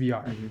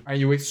PSVR. Are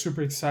you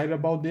super excited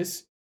about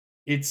this?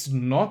 It's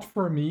not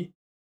for me,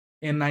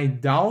 and I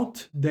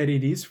doubt that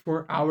it is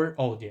for our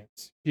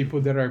audience,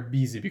 people that are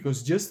busy,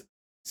 because just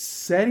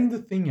setting the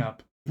thing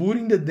up,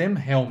 putting the damn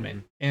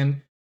helmet,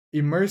 and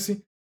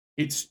immersing,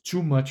 it's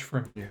too much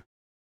for me.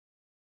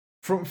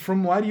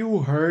 from what you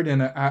heard,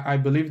 and I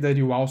believe that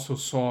you also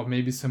saw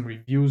maybe some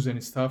reviews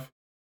and stuff,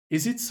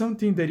 is it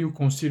something that you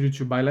consider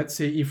to buy? Let's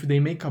say if they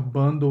make a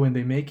bundle and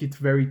they make it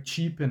very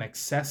cheap and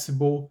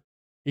accessible,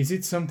 is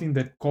it something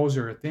that calls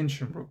your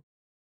attention, bro?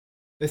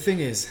 The thing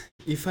is,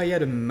 if I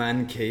had a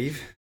man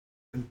cave,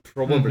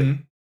 probably.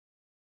 Mm-hmm.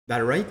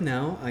 But right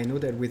now, I know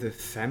that with a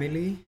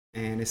family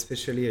and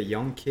especially a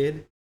young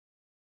kid,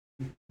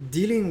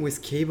 dealing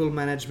with cable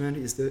management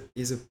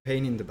is a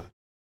pain in the butt,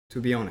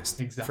 to be honest.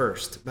 Exactly.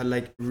 First, but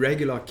like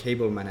regular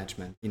cable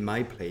management in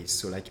my place,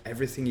 so like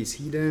everything is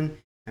hidden.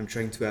 I'm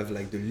trying to have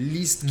like the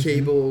least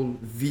cable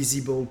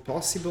visible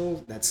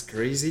possible. That's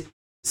crazy.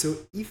 So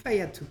if I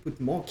had to put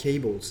more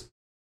cables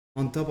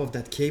on top of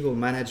that cable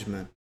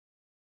management,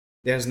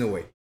 there's no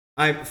way.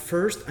 I'm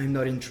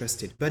not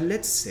interested. But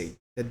let's say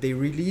that they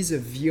release a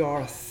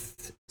VR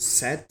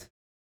set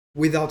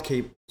without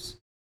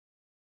cables.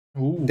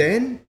 Ooh.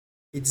 Then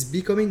it's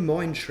becoming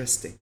more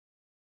interesting.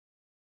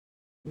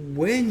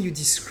 When you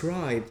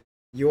described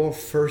your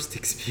first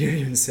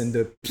experience and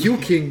the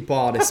puking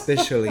part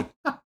especially,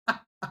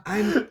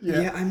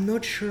 I'm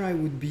not sure I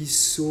would be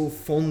so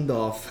fond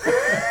of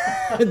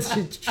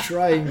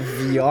trying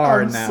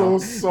VR I'm now. so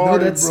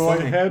sorry, that's bro.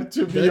 fine. I had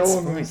to be That's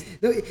honest. fine.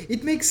 No,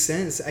 it makes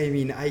sense. I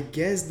mean, I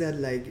guess that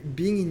like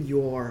being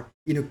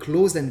in a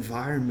closed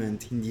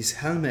environment in this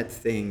helmet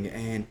thing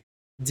and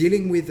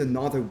dealing with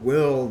another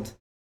world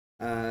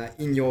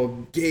in your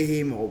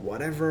game or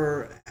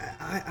whatever,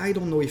 I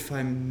don't know if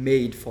I'm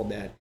made for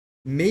that.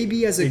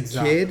 Maybe as a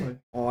Exactly. kid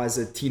or as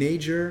a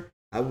teenager,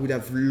 I would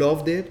have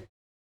loved it.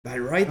 But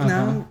right Uh-huh.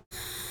 now,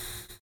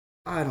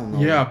 I don't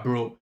know. Yeah,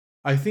 bro.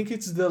 I think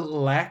it's the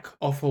lack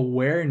of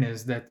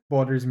awareness that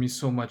bothers me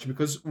so much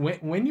because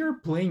when you're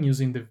playing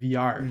using the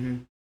VR,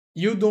 Mhm,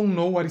 you don't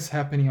know what is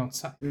happening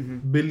outside.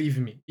 mhm. Believe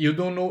me. You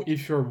don't know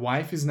if your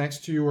wife is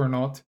next to you or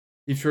not.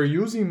 If you're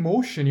using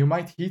motion, you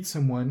might hit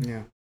someone.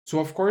 Yeah. So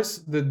of course,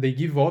 they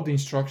give all the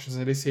instructions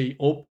and they say,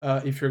 "Oh,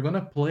 if you're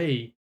gonna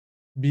play,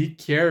 be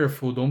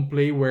careful. Don't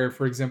play where,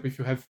 for example, if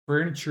you have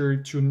furniture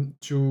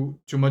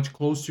too much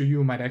close to you,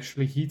 you might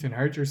actually hit and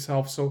hurt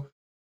yourself." So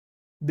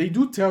they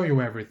do tell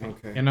you everything.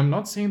 Okay. And I'm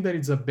not saying that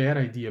it's a bad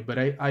idea, but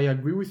I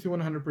agree with you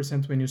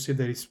 100% when you say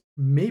that it's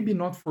maybe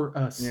not for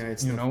us. Yeah,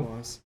 it's You not know, for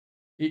us.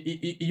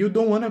 you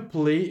don't want to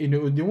play,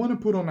 you want to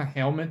put on a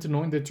helmet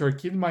knowing that your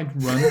kid might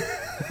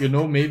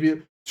run,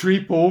 maybe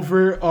trip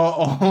over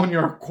on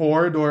your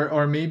cord,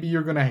 or maybe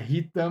you're gonna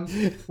hit them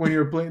when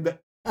you're playing.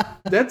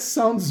 That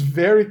sounds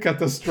very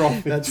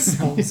catastrophic. That to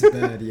sounds me.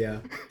 bad, yeah.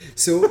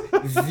 So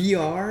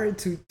VR,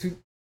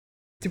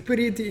 to put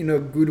it in a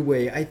good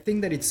way, I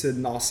think that it's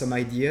an awesome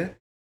idea.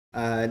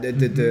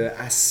 The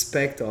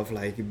aspect of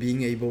like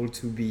being able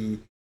to be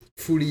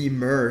fully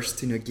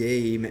immersed in a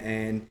game,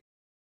 and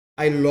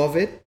I love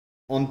it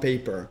on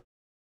paper.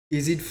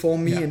 Is it for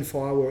me Yeah. and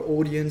for our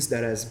audience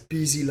that has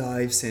busy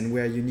lives and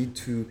where you need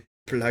to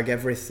plug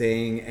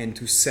everything and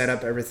to set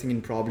up everything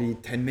in probably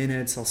 10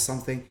 minutes or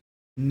something?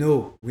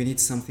 No, we need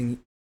something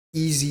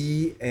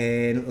easy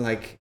and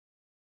like,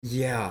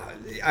 yeah,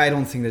 I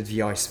don't think that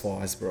VR is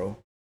for us, bro.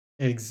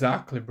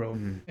 Exactly, bro.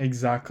 Mm,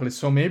 Exactly.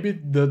 So maybe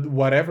the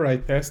whatever I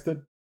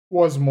tested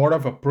was more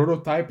of a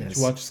prototype to yes.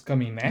 what's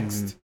coming Mm,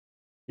 next.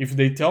 If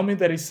they tell me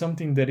that is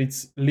something that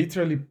it's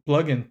literally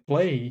plug and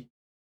play,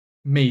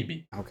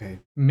 maybe. okay.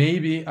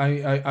 Maybe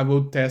I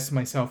will test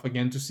myself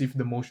again to see if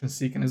the motion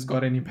sickness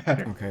got any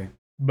better. Okay.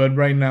 But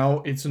right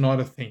now it's not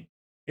a thing.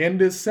 And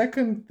the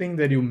second thing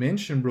that you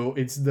mentioned, bro,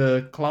 it's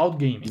the cloud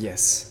gaming,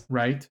 Yes.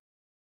 right?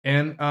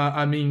 And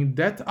I mean,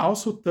 that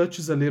also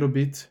touches a little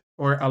bit,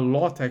 or a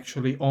lot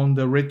actually, on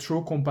the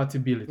retro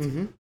compatibility.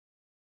 Mm-hmm.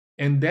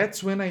 And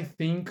that's when I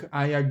think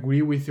I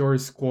agree with your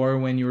score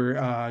when you're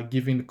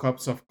giving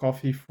cups of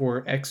coffee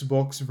for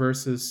Xbox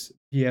versus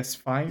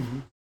PS5. Mm-hmm.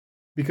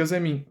 Because I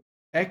mean,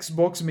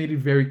 Xbox made it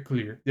very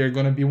clear they're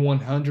going to be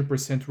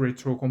 100%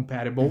 retro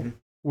compatible,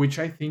 which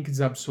I think is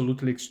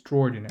absolutely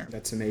extraordinary.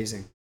 That's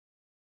amazing.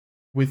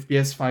 With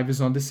PS5 is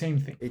not the same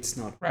thing. It's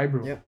not. Right,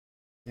 bro? Yeah.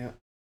 Yeah.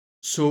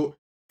 So,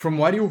 from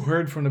what you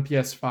heard from the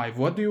PS5,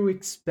 what do you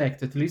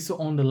expect, at least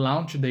on the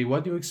launch day,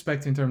 what do you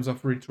expect in terms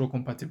of retro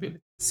compatibility?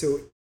 So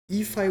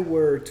if I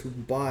were to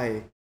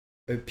buy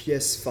a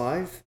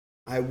PS5,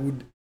 I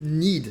would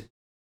need,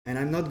 and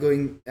I'm not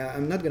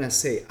gonna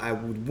say I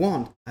would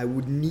want, I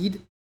would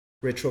need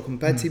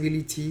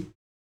retrocompatibility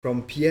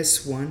from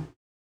PS1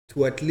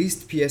 to at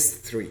least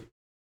PS3.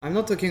 I'm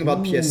not talking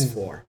about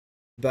PS4,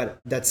 but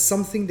that's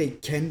something they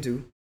can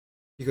do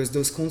because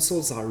those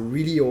consoles are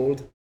really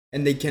old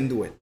and they can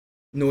do it.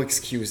 No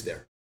excuse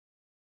there.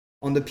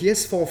 On the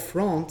PS4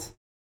 front,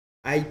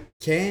 I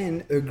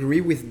can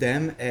agree with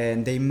them,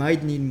 and they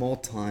might need more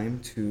time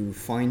to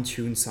fine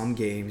tune some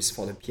games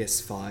for the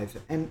PS5.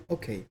 And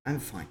okay, I'm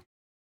fine.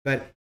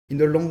 But in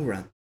the long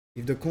run,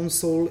 if the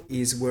console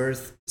is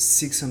worth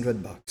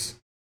 $600,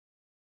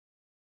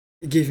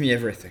 give me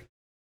everything.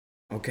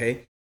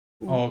 Okay?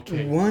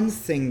 Okay. One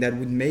thing that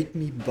would make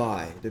me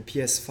buy the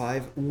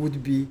PS5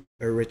 would be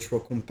a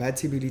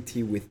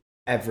retrocompatibility with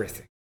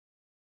everything.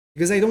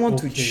 because I don't want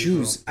to Okay, bro.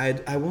 choose.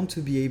 I want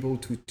to be able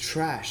to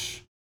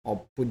trash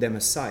or put them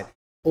aside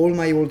all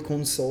my old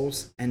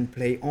consoles and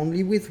play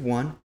only with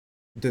one,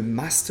 the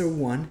master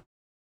one,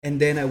 and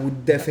then I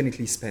would That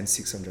definitely spend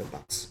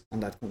 $600 on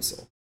that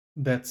console.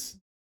 that's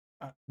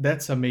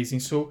that's amazing.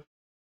 So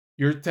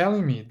you're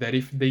telling me that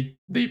if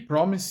they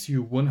promise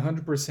you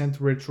 100%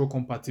 retro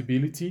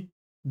compatibility,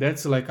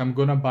 that's like I'm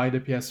gonna buy the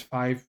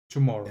PS5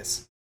 tomorrow.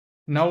 Yes.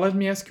 Now let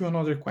me ask you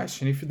another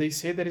question. If they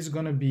say that it's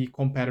gonna be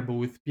compatible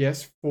with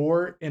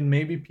PS4 and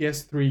maybe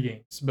PS3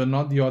 games, but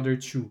not the other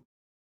two,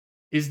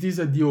 is this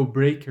a deal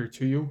breaker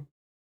to you?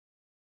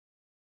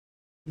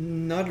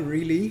 Not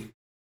really,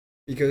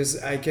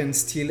 because I can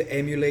still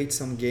emulate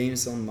some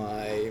games on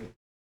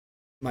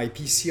my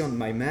PC, on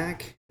my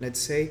Mac, let's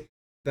say.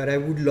 But I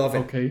would love it.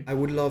 Okay. I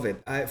would love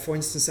it. For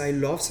instance, I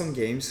love some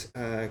games,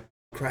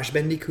 Crash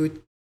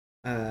Bandicoot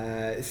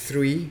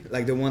 3,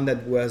 like the one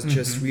that was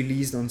just Mm-hmm.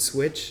 released on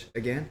Switch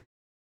again,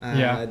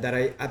 Yeah. that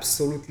I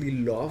absolutely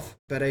love.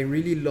 But I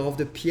really love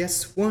the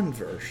PS1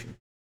 version,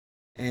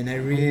 and I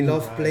really Oh,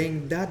 love right.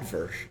 playing that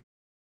version.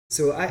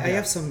 So I Yeah.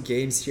 have some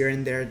games here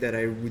and there that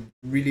I would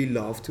really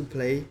love to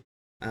play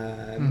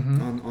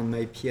Mm-hmm. on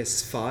my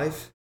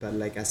PS5, but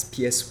like as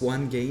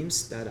PS1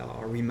 games that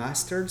are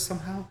remastered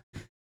somehow.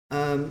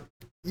 Um,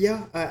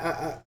 yeah,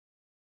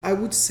 I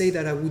would say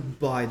that I would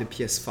buy the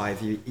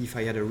PS5 if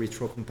I had a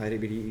retro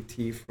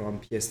compatibility from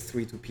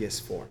PS3 to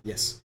PS4.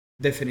 Yes,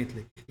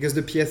 definitely. Because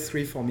the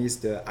PS3 for me is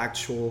the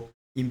actual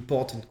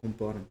important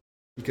component.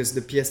 Because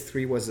the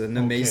PS3 was an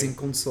amazing Okay.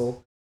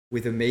 console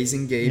with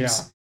amazing Yeah,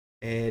 games.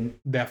 And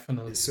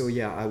definitely. so,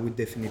 yeah, I would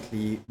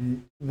definitely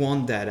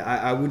want that.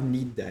 I would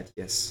need that,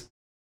 yes.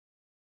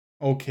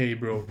 Okay,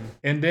 bro.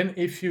 And then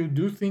if you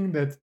do think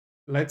that,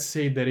 let's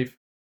say that if,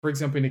 for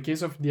example, in the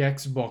case of the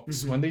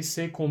Xbox, Hmm. when they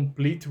say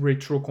complete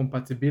retro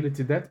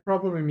compatibility, that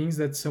probably means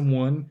that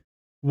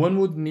one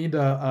would need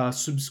a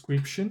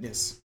subscription,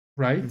 Yes.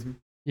 right? Hmm.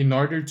 In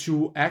order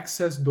to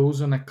access those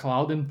on a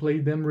cloud and play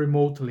them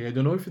remotely. I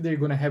don't know if they're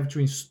gonna have to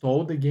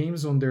install the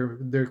games on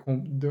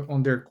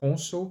on their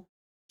console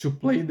to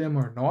play them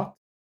or not,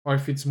 or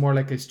if it's more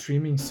like a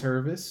streaming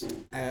service.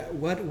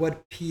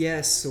 What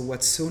PS, so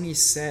what Sony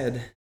said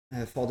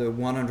for the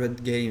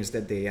 100 games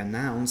that they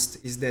announced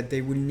is that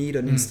they will need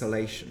an Mm,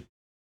 installation.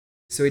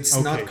 So it's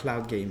not okay,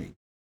 cloud gaming.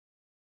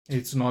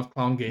 it's not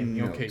cloud gaming.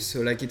 No. Okay.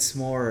 So like it's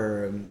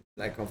more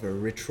like of a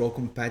retro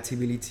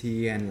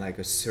compatibility and like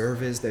a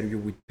service that you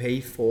would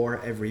pay for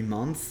every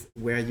month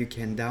where you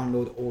can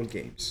download all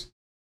games.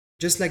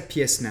 Just like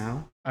PS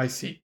Now, I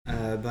see.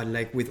 but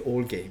like with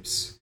all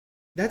games.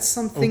 That's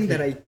something that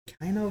Okay. I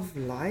kind of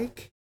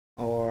like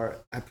or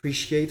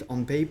appreciate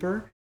on paper.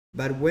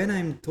 But when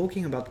I'm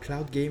talking about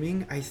cloud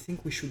gaming, I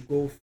think we should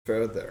go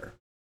further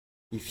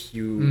if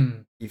you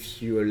Mm. if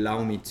you allow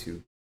me to.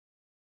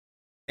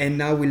 And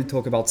now we'll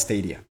talk about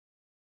Stadia.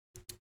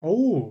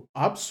 Oh,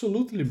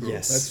 absolutely, bro.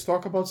 Let's Yes.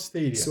 talk about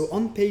Stadia. So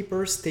on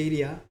paper,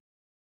 Stadia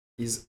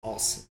is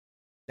awesome.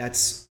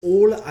 That's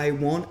all I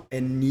want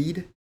and need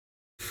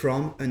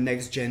from a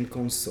next gen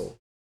console.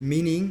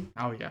 Meaning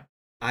Oh, yeah.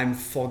 I'm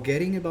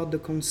forgetting about the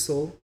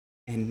console,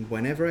 and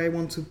whenever I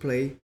want to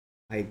play,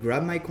 I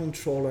grab my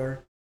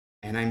controller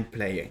and I'm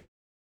playing.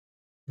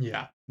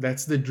 Yeah.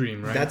 That's the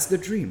dream, right? That's the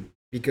dream.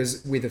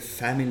 Because with a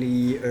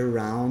family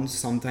around,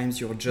 sometimes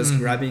you're just Hmm.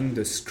 grabbing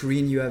the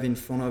screen you have in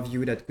front of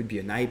you. That could be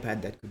an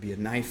iPad, that could be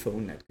an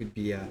iPhone, that could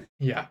be a.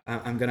 Yeah.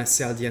 I'm gonna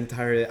sell the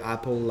entire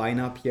Apple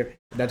lineup here.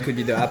 That could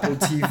be the Apple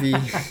TV.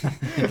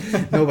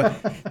 No, but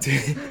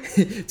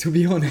to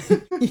be honest,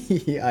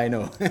 I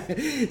know.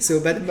 So,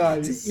 but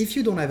Nice. if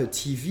you don't have a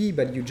TV,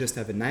 but you just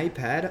have an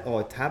iPad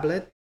or a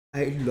tablet,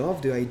 I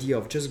love the idea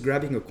of just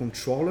grabbing a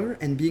controller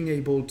and being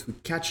able to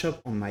catch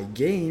up on my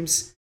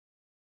games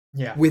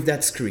Yeah. with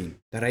that screen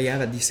that I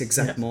have at this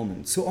exact Yes.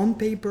 moment. So on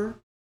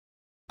paper,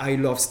 I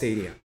love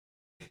Stadia.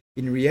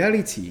 In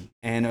reality,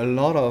 and a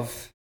lot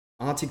of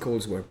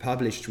articles were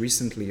published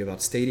recently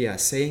about Stadia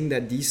saying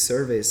that this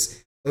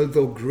service,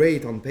 although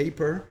great on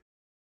paper,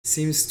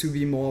 seems to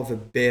be more of a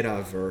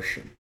beta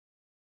version.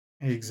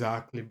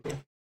 Exactly, bro.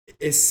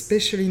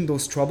 Especially in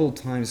those troubled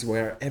times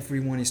where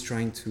everyone is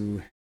trying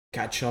to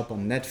catch up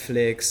on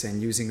Netflix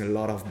and using a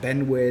lot of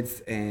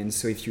bandwidth. And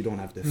so if you don't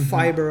have the Hmm.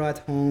 fiber at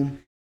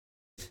home,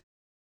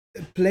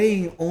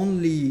 playing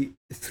only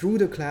through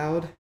the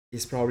cloud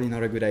is probably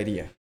not a good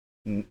idea,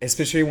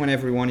 especially when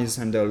everyone is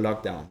under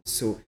lockdown.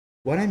 So,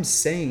 what I'm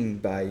saying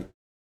by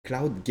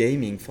cloud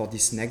gaming for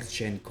these next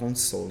gen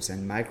consoles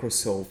and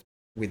Microsoft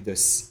with the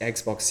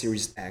Xbox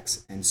Series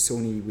X and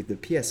Sony with the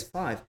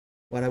PS5,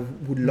 what I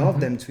would love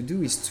Hmm. them to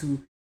do is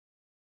to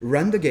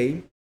run the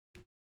game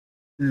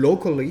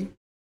locally,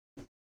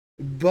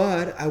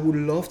 but I would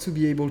love to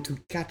be able to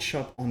catch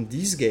up on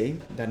this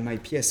game that my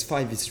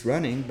PS5 is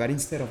running, but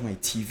instead of my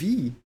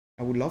TV,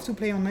 I would love to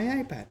play on my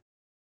iPad.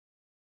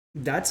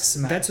 That's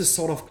a Nice.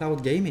 sort of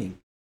cloud gaming.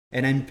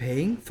 And I'm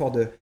paying for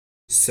the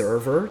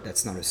server,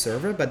 that's not a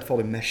server, but for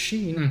the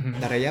machine Hmm.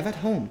 that I have at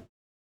home.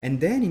 And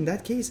then in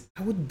that case,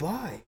 I would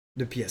buy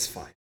the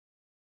PS5.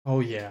 Oh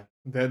yeah,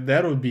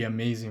 that would be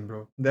amazing,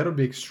 bro. That would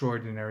be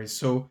extraordinary.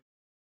 So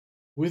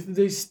with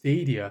the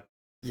Stadia,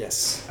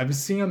 Yes. I've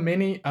seen a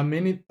many. I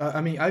mean,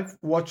 I've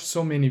watched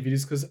so many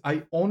videos because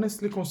I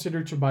honestly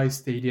consider to buy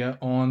Stadia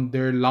on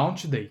their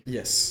launch day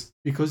Yes.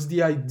 because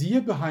the idea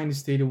behind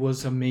Stadia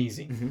was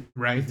amazing, Mm-hmm.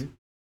 right? Mm-hmm.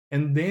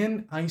 And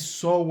then I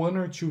saw one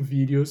or two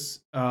videos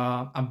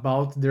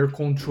about their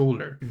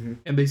controller, Mm-hmm.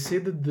 and they say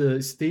that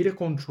the Stadia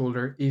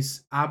controller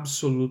is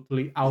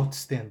absolutely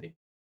outstanding.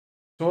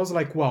 So I was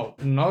like, wow,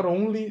 not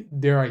only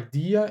their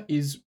idea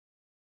is,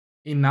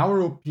 in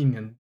our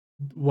opinion,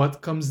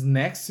 what comes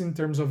next in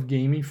terms of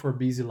gaming for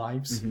busy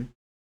lives, Mm-hmm.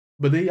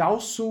 but they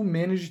also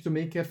managed to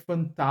make a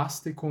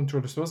fantastic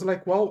controller. So I was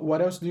like, well,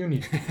 what else do you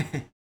need?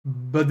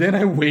 But then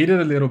I waited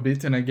a little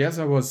bit, and I guess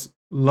I was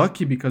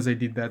lucky because I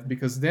did that.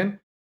 Because then,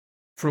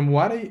 from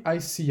what I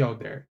see out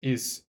there,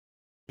 is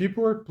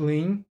people are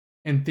playing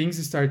and things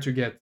start to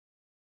get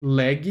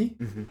laggy.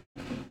 Mm-hmm.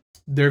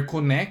 Their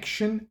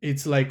connection,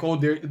 it's like, oh,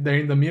 they're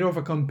in the middle of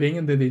a campaign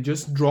and then they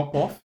just drop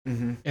off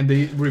Mm-hmm. and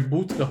they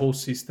reboot the whole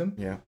system.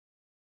 Yeah.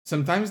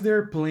 Sometimes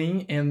they're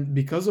playing, and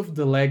because of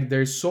the lag,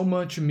 there's so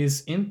much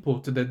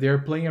misinput that they're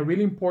playing a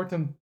really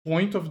important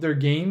point of their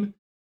game,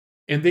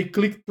 and they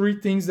click three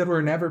things that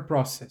were never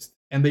processed,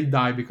 and they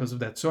die because of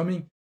that. So I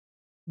mean,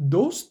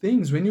 those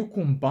things when you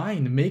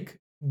combine make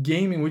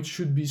gaming, which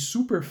should be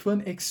super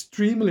fun,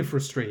 extremely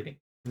frustrating.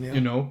 Yeah.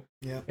 You know,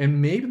 Yeah.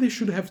 and maybe they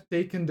should have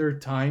taken their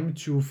time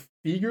to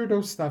figure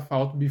those stuff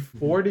out Mm-hmm.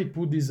 before they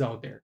put this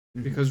out there.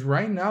 Mm-hmm. Because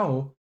right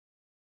now,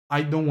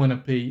 I don't want to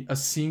pay a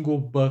single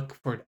buck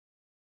for that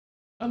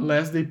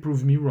unless they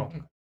prove me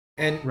wrong,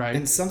 And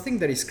right? something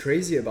that is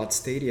crazy about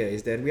Stadia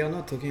is that we are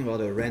not talking about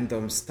a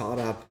random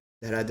startup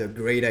that had a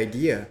great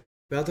idea.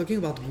 We are talking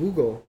about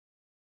Google.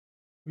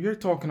 We are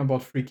talking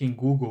about freaking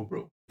Google,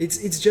 bro.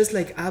 It's just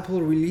like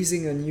Apple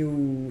releasing a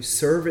new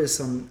service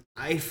on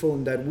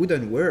iPhone that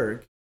wouldn't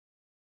work.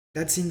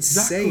 That's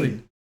Exactly.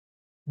 insane.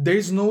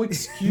 There's no No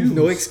excuse.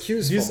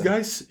 excuse for This that.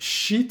 guy's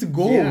shit Yeah,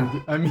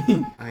 gold. I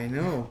mean, I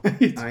know.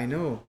 it, I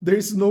know.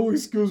 there's no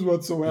excuse It's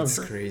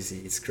whatsoever. crazy.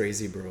 It's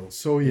crazy, bro.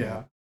 So Yeah.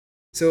 yeah,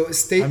 So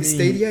I mean,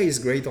 Stadia is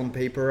great on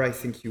paper. I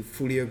think you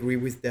fully agree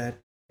with that.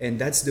 And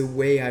that's the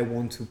way I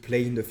want to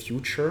play in the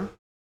future.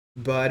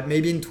 But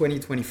maybe in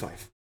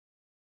 2025.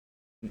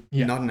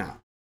 yeah, Not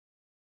now.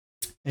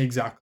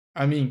 exactly.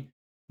 I mean,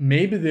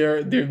 maybe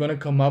they're gonna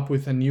come up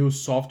with a new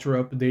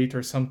software update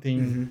or something,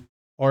 Mm-hmm.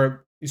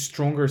 or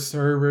stronger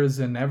servers,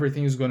 and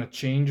everything is gonna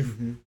change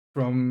Mm-hmm.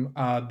 from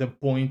the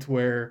point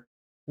where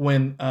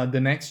when the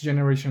next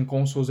generation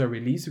consoles are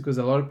released. Because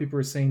a lot of people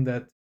are saying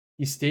that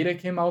Stadia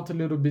came out a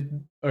little bit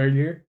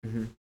earlier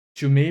Mm-hmm.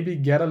 to maybe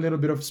get a little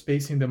bit of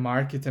space in the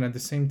market and at the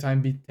same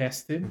time be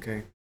tested.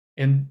 Okay.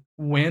 And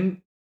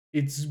when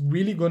it's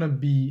really gonna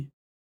be,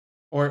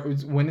 or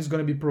when it's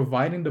gonna be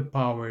providing the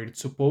power it's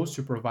supposed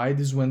to provide,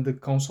 is when the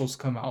consoles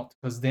come out,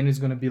 because then it's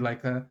gonna be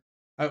like a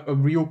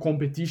real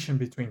competition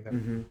between them.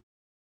 Mm-hmm.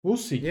 We'll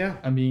see. Yeah.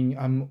 I mean,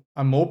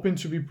 I'm open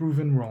to be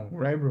proven wrong,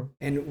 right, bro?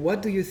 And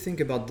what do you think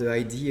about the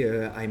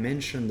idea I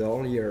mentioned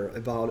earlier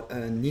about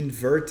an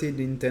inverted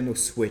Nintendo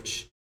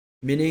Switch?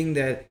 Meaning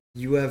that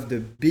you have the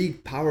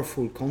big,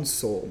 powerful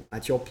console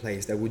at your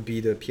place, that would be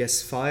the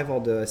PS5 or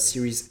the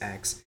Series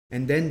X,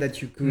 and then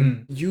that you could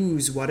Mm.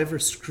 use whatever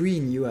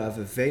screen you have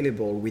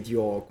available with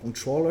your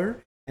controller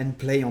and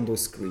play on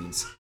those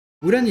screens.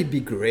 Wouldn't it be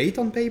great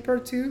on paper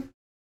too?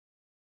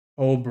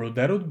 Oh, bro,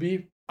 that would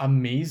be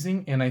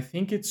amazing, and I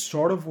think it's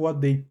sort of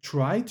what they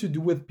try to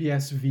do with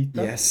PS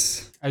Vita.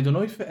 Yes. I don't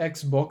know if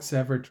Xbox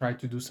ever tried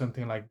to do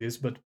something like this,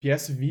 but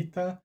PS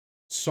Vita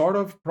sort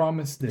of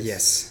promised this,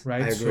 Yes, I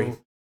right? agree. So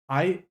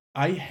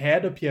I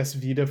had a PS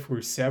Vita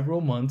for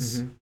several months,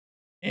 Mm-hmm.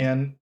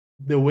 and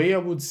the way I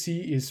would see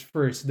is,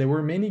 first, there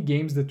were many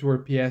games that were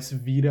PS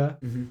Vita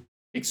Mm-hmm.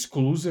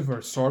 exclusive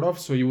or sort of,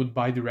 so you would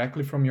buy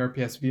directly from your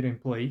PS Vita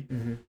and play.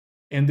 Mm-hmm.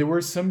 And there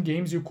were some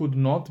games you could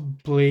not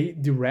play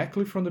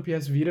directly from the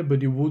PS Vita,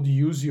 but you would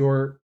use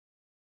your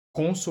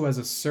console as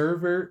a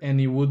server and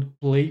you would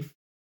play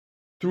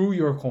through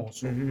your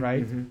console, Mm-hmm.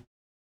 right? Mm-hmm.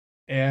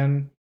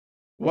 And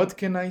what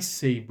can I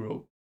say,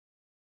 bro?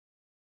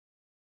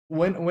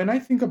 When I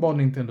think about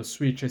Nintendo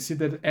Switch, I see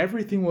that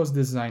everything was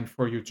designed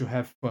for you to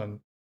have fun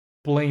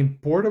playing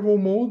portable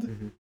mode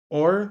Mm-hmm.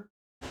 or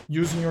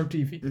using your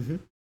TV. Mm-hmm.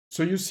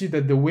 So you see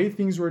that the way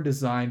things were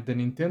designed, the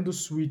Nintendo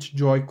Switch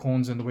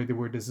Joy-Cons and the way they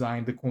were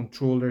designed, the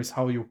controllers,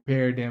 how you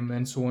pair them,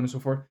 and so on and so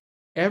forth,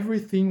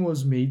 everything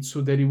was made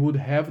so that you would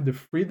have the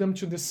freedom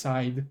to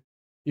decide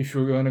if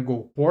you're gonna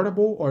go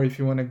portable or if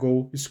you wanna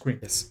go screen.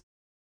 Yes.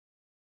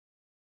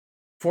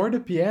 For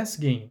the PS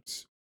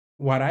games,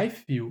 what I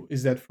feel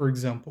is that, for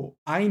example,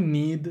 I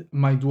need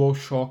my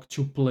DualShock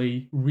to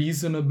play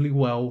reasonably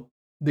well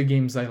the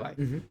games I like.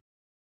 Mm-hmm.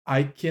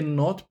 I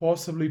cannot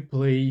possibly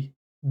play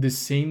the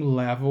same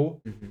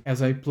level Mm-hmm.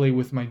 as I play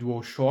with my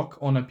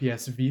DualShock on a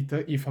PS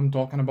Vita if I'm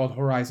talking about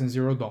Horizon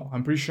Zero Dawn.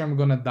 I'm pretty sure I'm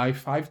gonna die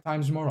 5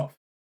 times more often.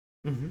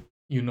 Mm-hmm.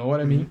 You know what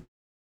I Mm-hmm. mean?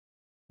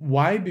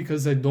 Why?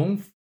 Because I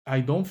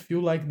don't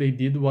feel like they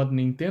did what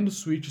Nintendo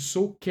Switch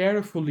so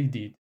carefully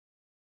did.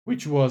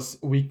 which was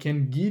we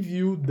can give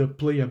you the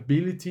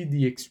playability,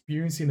 the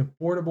experience in a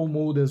portable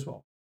mode as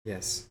well.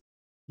 Yes.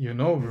 You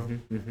know,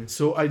 bro.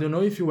 So I don't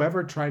know if you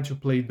ever tried to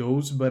play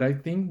those, but I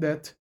think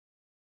that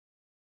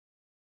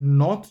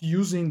not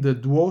using the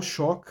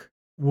DualShock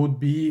would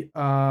be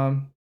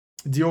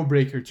deal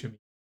breaker to me.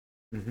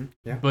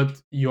 Yeah.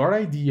 But your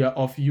idea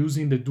of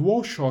using the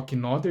DualShock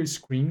in other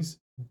screens,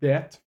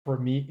 that for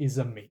me is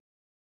amazing.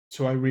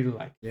 So I really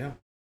like. Yeah.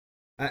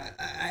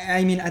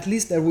 I mean, at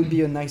least there would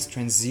be a nice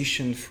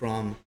transition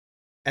from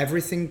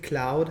everything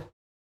cloud,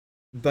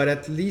 but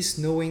at least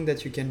knowing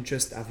that you can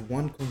just have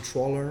one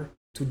controller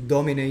to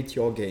dominate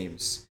your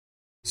games.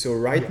 So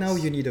right now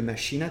Yes. you need a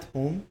machine at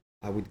home.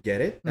 I would get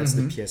it. That's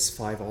the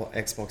PS5 or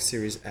Xbox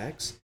Series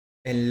X.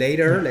 And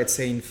later, Yeah. let's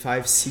say in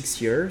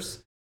 5-6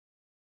 years,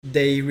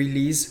 they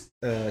release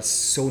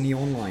Sony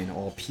Online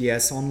or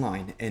PS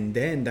Online, and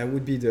then that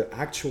would be the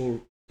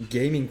actual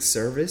gaming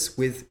service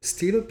with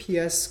still a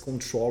PS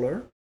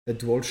controller, a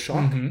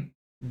DualShock,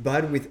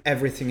 but with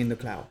everything in the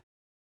cloud.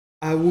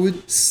 I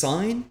would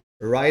sign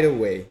right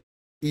away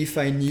if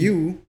I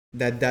knew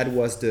that that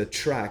was the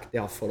track they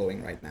are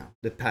following right now,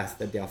 the path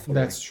that they are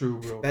following. That's true,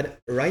 bro. But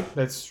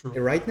That's true.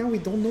 right now we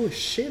don't know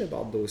shit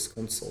about those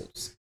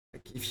consoles.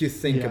 Like if you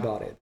think Yeah.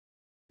 about it,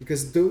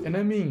 because And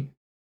I mean,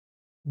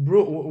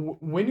 bro,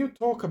 when you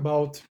talk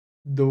about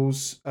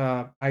those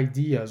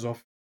ideas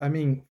of, I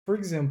mean, for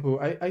example,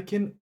 I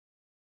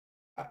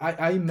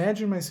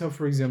imagine myself,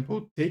 for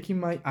example, taking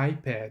my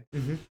iPad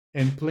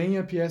and playing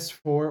a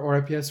PS4 or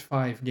a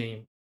PS5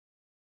 game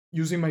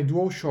using my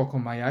DualShock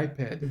on my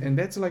iPad, and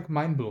that's like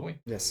mind blowing.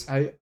 yes,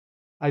 I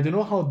don't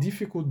know how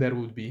difficult that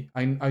would be.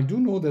 I do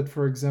know that,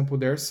 for example,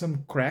 there are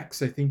some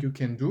cracks I think you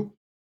can do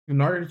in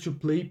order to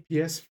play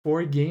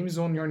PS4 games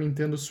on your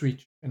Nintendo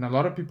Switch, and a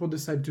lot of people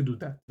decide to do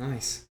that.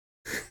 nice.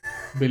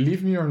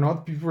 Believe me or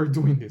not, people are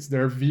doing this.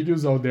 There are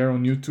videos out there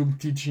on YouTube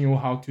teaching you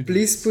how to do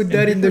Please this. put And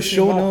that in the people say,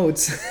 show "How-"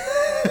 notes.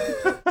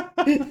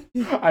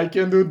 I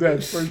can do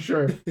that for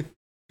sure.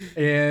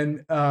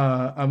 And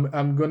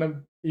I'm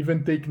gonna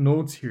even take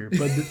notes here.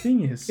 But the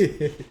thing is,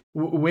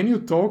 when you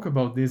talk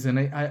about this, and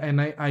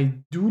I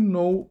do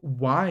know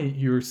why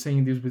you're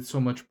saying this with so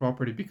much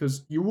property,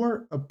 because you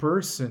are a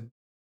person,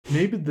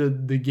 maybe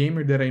the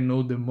gamer that I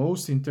know the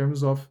most in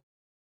terms of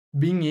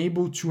being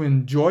able to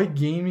enjoy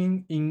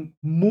gaming in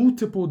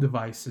multiple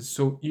devices.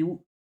 So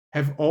you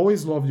have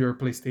always loved your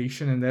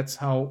PlayStation, and that's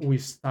how we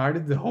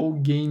started the whole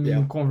gaming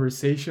Yeah.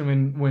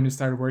 conversation when we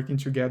started working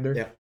together.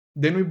 Yeah.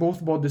 Then we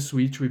both bought the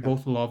Switch, we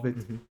both love it.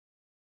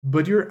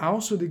 But you're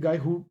also the guy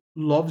who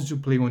loves to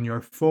play on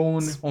your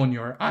phone, on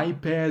your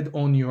iPad,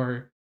 on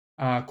your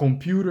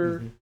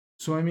computer.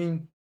 So I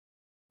mean,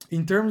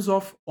 in terms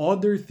of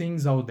other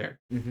things out there,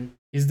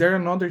 is there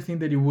another thing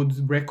that you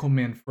would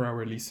recommend for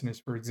our listeners,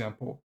 for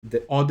example,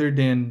 other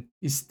than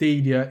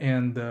Stadia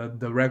and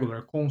the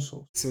regular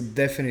consoles? So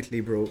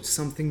definitely, bro,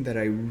 something that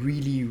I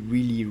really,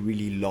 really,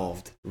 really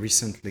loved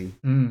recently.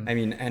 I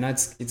mean, and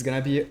it's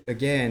gonna be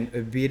again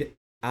a bit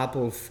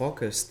Apple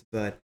focused,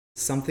 but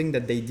something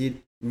that they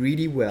did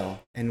really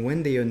well. And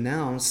when they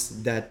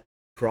announced that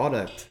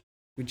product,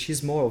 which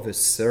is more of a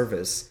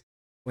service,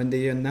 when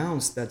they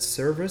announced that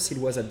service, it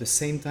was at the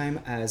same time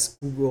as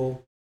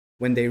Google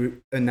when they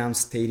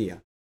announced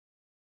Stadia.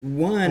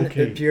 One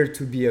appeared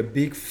to be a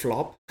big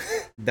flop.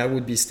 That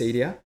would be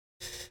Stadia,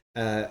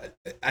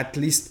 at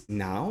least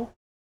now.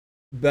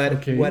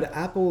 But what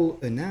Apple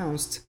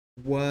announced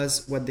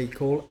was what they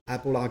call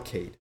Apple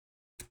Arcade.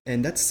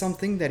 And that's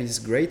something that is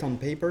great on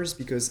papers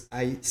because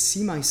I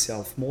see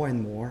myself more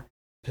and more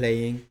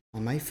playing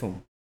on my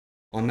phone,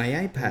 on my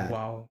iPad.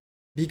 Wow.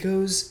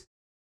 Because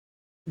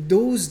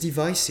those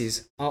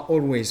devices are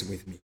always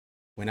with me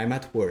when I'm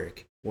at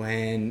work,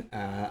 when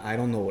I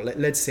don't know,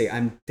 let's say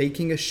I'm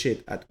taking a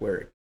shit at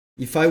work.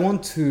 If I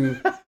want to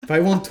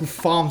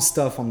farm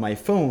stuff on my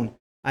phone,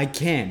 I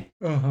can.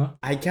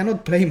 I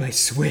cannot play my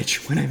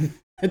Switch when I'm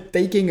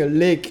taking a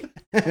lick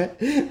at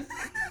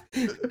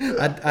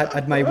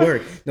my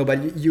work. No,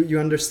 but you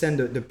understand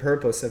the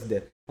purpose of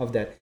that.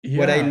 Yeah.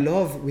 What I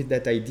love with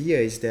that idea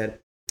is that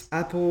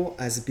Apple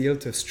has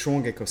built a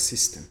strong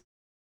ecosystem.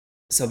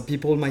 Some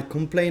people might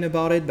complain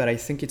about it, but I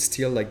think it's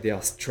still like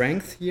their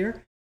strength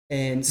here.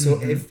 And so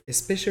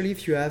especially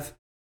if you have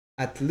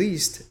at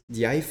least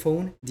the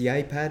iPhone, the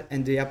iPad,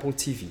 and the Apple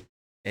TV,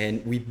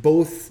 and we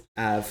both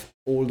have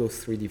all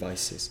those three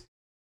devices.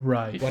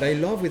 Right. What I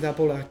love with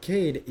Apple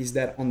Arcade is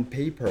that on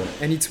paper,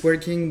 and it's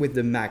working with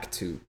the Mac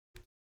too,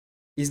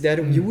 is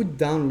that you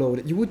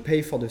would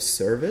pay for the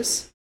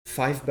service,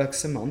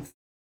 $5 a month,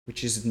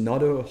 which is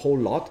not a whole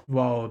lot.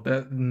 Wow,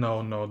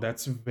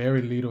 that's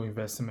very little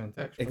investment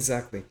actually.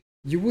 Exactly.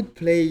 You would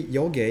play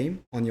your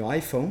game on your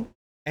iPhone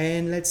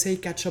and let's say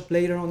catch up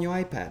later on your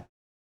iPad.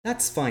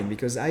 That's fine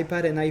because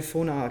iPad and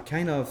iPhone are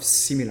kind of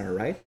similar,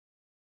 right?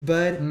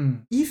 But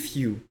if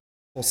you,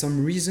 for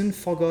some reason,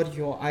 forgot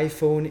your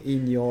iPhone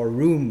in your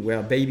room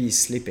where baby is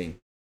sleeping,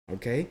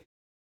 okay,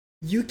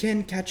 you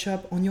can catch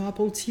up on your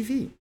Apple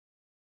TV.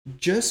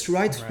 Just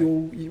right.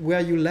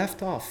 Where you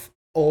left off,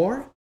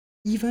 or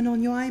even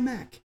on your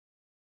iMac.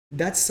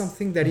 That's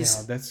something that Yeah,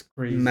 is that's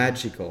crazy.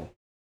 magical.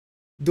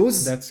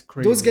 Those That's those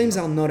crazy, games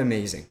bro. are not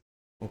amazing.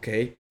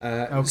 Okay,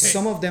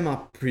 some Okay. of them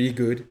are pretty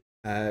good.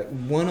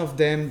 One of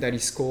them that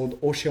is called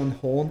Ocean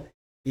Horn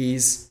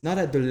is not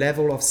at the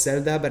level of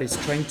Zelda, but it's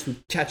trying to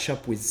catch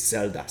up with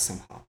Zelda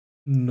somehow.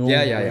 No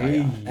Yeah.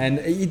 way. And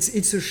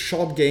it's a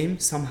short game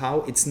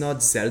somehow. It's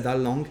not Zelda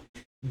long,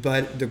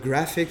 but the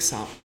graphics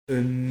are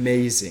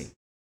amazing.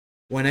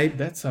 When I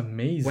That's when I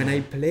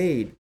amazing.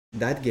 played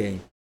that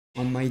game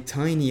on my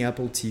tiny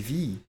Apple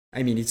TV,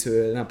 I mean it's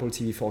an Apple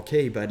TV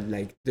 4K, but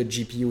like the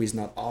GPU is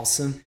not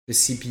awesome, the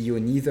CPU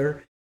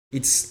neither.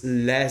 It's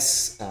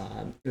less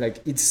like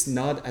it's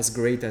not as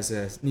great as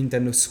a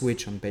Nintendo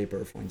Switch on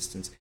paper, for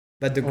instance.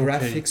 But the Okay.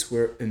 graphics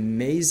were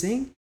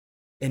amazing,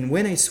 and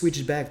when I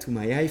switched back to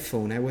my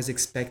iPhone, I was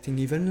expecting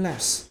even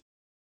less.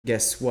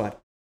 Guess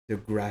what? The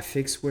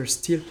graphics were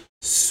still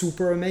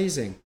super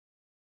amazing.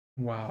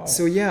 So Wow.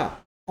 yeah,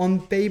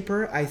 on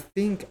paper, I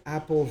think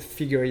Apple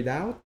figured it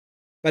out,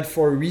 but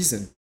for a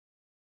reason.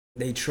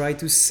 They try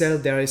to sell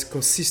their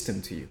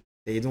ecosystem to you.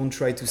 They don't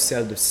try to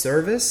sell the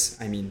service.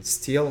 I mean,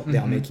 still they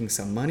are Mm-hmm. making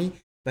some money,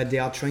 but they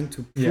are trying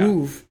to Yeah.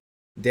 prove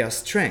their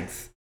strength.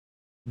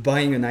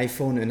 Buying an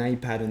iPhone, an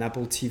iPad, an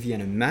Apple TV,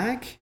 and a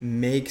Mac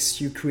makes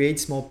you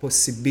create more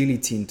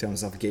possibility in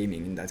terms of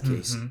gaming in that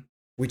case, Mm-hmm.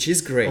 which is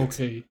great.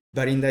 Okay.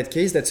 But in that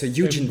case, that's a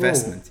huge Bro,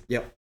 investment.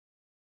 Yep.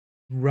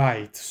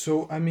 right.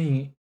 So, I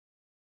mean,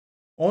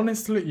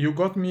 honestly, you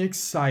got me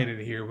excited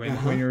here Uh when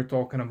huh. you're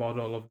talking about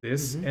all of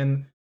this. Mm-hmm.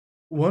 And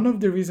one of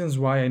the reasons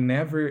why I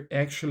never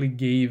actually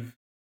gave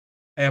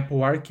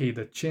Apple Arcade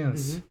a Mm-hmm.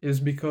 chance is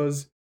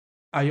because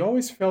I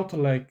always felt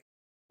like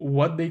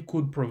what they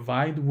could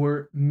provide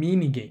were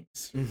mini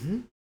games. Mm-hmm.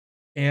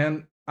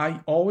 And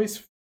I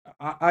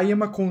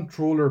am a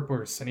controller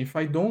person. If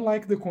I don't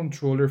like the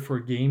controller for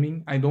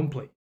gaming, I don't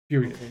play.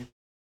 Period. Okay.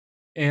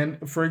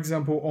 And for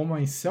example, on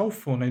my cell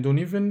phone, I don't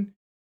even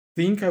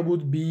think I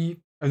would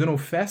be, I don't know,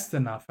 fast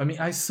enough. I mean,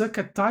 I suck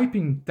at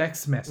typing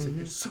text Mm-hmm.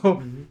 messages. So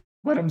Mm-hmm.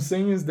 what I'm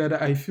saying is that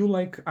I feel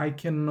like I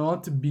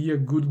cannot be a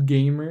good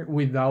gamer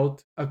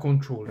without a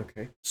controller.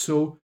 Okay.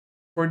 So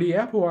for the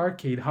Apple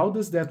Arcade, how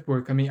does that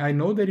work? I mean, I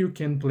know that you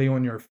can play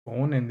on your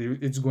phone and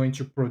it's going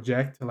to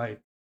project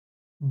like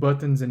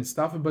buttons and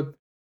stuff, but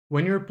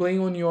when you're playing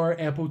on your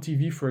Apple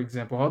TV, for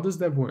example, how does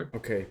that work?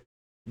 Okay.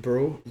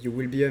 Bro, you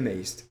will be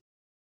amazed.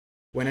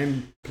 When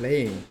I'm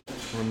playing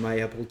on my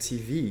Apple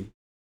TV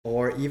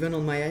or even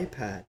on my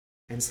iPad,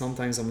 and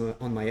sometimes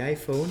on my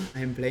iPhone,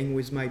 I'm playing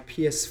with my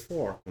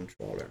PS4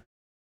 controller.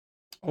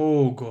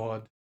 Oh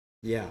God.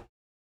 Yeah.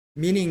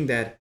 Meaning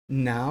that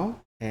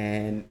now,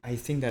 and I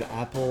think that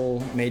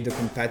Apple made the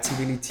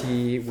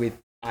compatibility with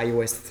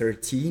iOS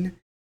 13,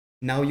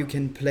 now you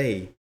can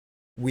play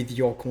with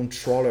your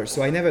controller.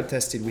 So I never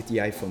tested with the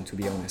iPhone, to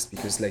be honest,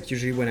 because like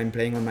usually when I'm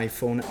playing on my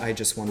phone, I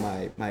just want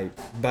my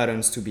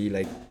buttons to be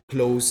like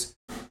close.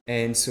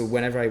 And so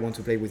whenever I want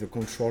to play with a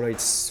controller,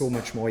 it's so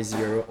much more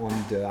easier on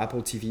the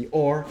Apple TV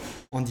or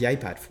on the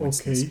iPad, for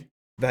instance. Okay.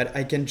 But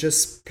I can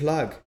just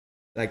plug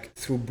like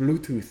through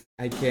Bluetooth.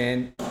 I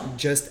can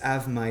just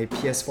have my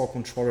PS4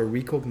 controller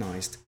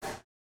recognized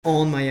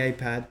on my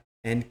iPad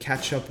and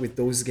catch up with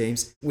those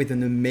games with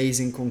an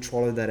amazing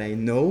controller that I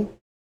know.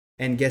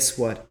 And guess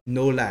what?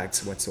 No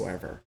lags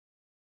whatsoever.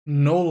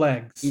 No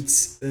legs.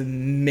 It's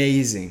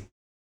amazing.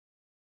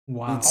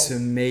 It's Wow.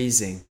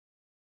 amazing.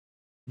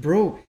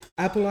 Bro,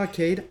 Apple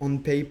Arcade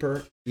on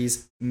paper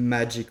is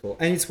magical.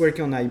 And it's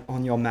working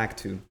on your Mac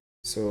too.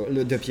 So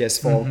the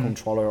PS4 Mm-hmm.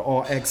 controller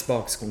or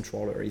Xbox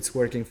controller, it's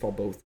working for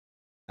both.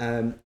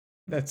 Um,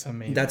 That's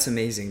amazing. that's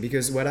amazing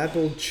because what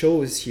Apple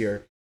chose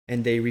here,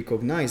 and they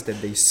recognize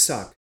that they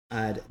suck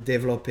at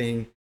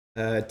developing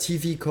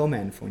TV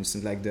command, for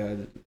instance, like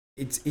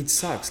it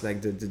sucks,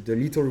 like the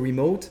little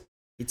remote,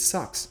 it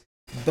sucks.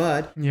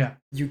 But Yeah.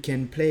 you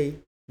can play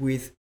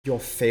with your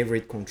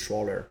favorite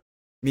controller,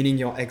 meaning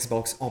your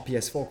Xbox or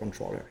PS4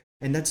 controller,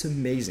 and that's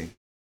amazing.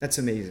 That's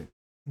amazing.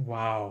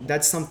 Wow.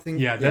 That's something.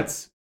 Yeah, Yeah.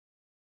 that's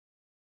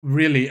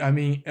really, I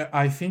mean,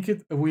 I think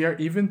we are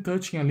even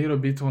touching a little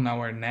bit on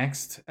our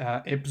next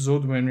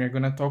episode when we're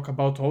going to talk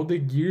about all the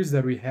gears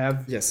that we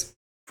have Yes.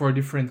 for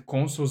different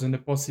consoles and the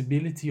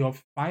possibility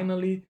of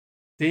finally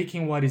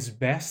taking what is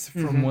best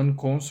from Mm-hmm. one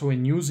console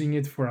and using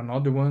it for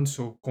another one.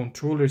 So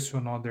controllers to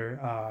another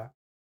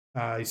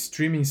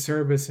streaming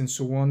service and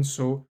so on.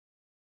 So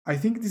I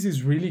think this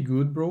is really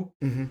good, bro.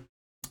 Mm-hmm.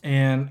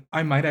 And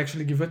I might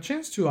actually give a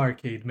chance to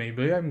arcade.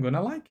 Maybe I'm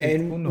gonna like it.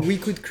 Who And we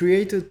knows? could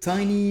create a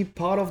tiny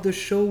part of the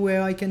show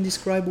where I can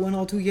describe one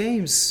or two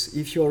games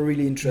if you're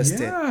really interested.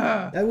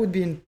 Yeah, That would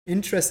be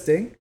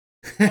interesting.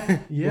 Who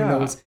yeah,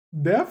 knows?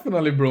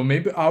 definitely, bro.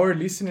 Maybe our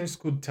listeners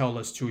could tell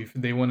us too if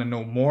they want to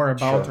know more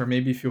about, Sure. or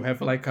maybe if you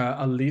have like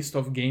a list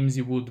of games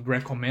you would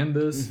recommend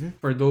us Mm-hmm.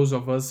 for those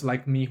of us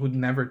like me who'd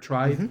never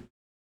tried, Mm-hmm.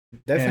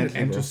 Definitely,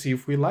 and to bro. see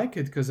if we like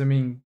it. Because I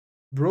mean,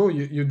 bro,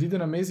 you did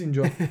an amazing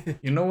job.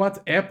 You know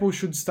what? Apple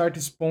should start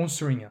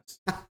sponsoring us.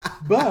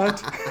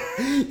 But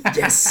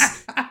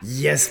Yes.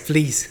 Yes,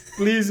 please.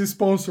 please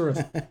sponsor us.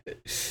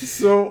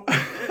 So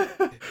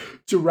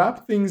to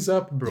wrap things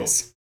up, bro,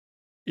 Yes.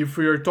 if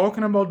we are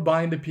talking about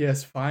buying the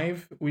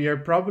PS5, we are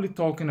probably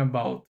talking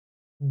about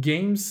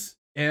games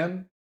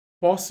and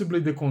possibly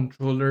the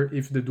controller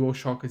if the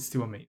DualShock is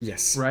still amazing,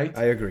 Yes, right?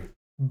 I agree.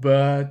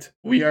 But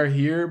we are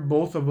here,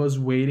 both of us,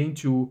 waiting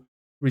to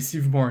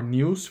receive more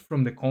news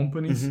from the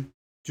companies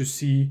to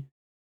see,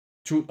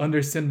 to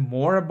understand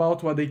more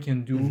about what they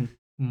can do,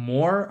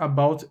 more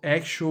about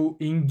actual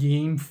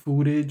in-game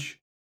footage,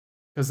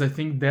 because I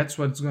think that's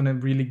what's gonna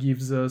really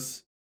gives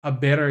us a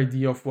better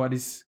idea of what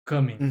is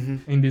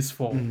coming in this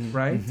fall,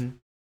 right?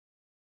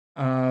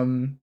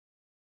 Um,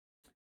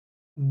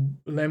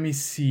 let me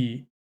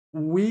see.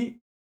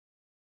 We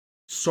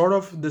sort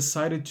of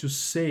decided to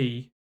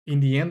say in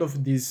the end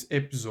of this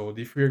episode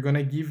if we're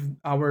gonna give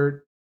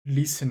our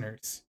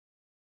listeners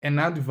an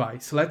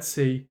advice. Let's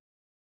say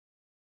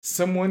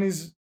someone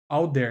is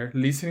out there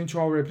listening to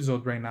our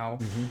episode right now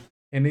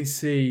and they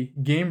say,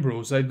 Game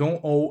Bros, I don't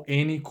own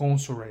any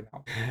console right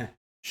now.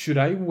 Should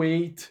I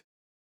wait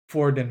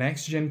for the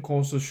next gen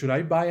console? Should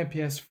I buy a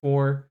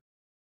PS4?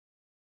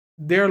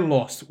 They're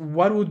lost.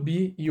 What would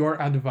be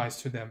your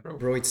advice to them, bro?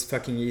 Bro, it's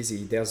fucking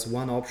easy. There's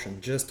one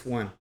option, just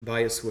one. Buy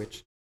a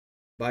Switch.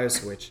 Buy a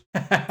Switch.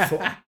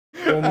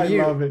 For I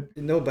me, love it.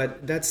 no,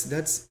 but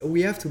that's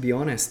we have to be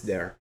honest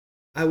there.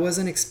 I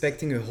wasn't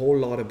expecting a whole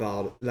lot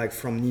about like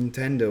from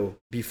Nintendo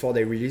before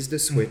they released the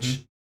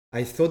Switch.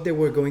 I thought they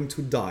were going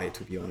to die,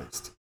 to be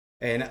honest.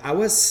 And I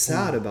was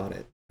sad about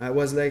it. I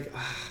was like,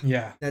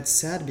 Yeah. that's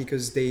sad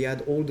because they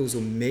had all those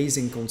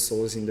amazing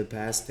consoles in the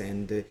past,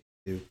 and the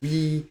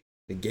Wii,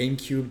 the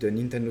GameCube, the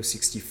Nintendo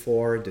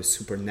 64, the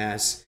Super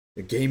NES,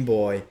 the Game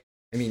Boy.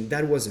 I mean,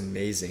 that was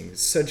amazing.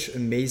 Such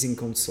amazing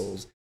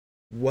consoles.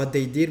 What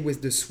they did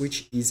with the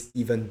Switch is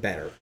even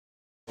better.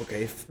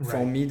 Okay,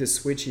 for me, the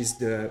Switch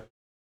is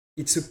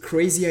it's a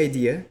crazy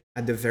idea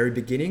at the very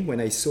beginning. When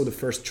I saw the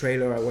first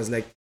trailer, I was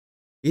like,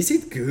 is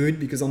it good?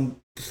 Because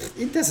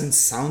it doesn't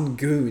sound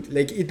good.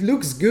 Like, it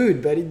looks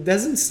good, but it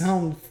doesn't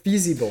sound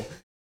feasible.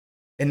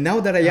 And now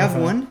that I have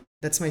one,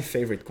 that's my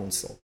favorite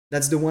console.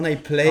 That's the one I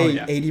play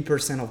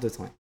 80% of the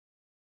time.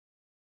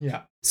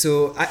 Yeah.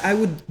 So I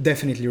would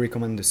definitely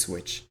recommend the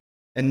Switch.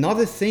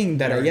 Another thing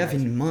that I have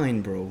in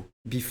mind, bro,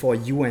 before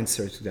you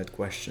answer to that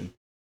question,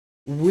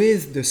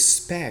 with the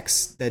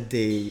specs that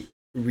they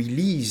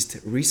released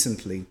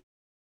recently,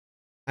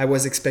 I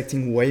was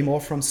expecting way more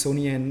from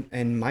Sony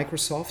and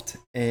Microsoft.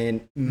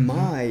 And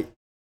my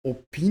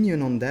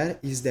opinion on that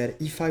is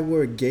that if I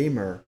were a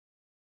gamer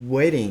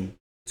waiting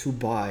to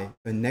buy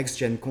a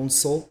next-gen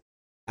console,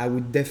 I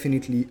would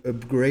definitely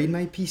upgrade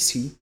my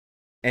PC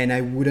and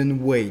I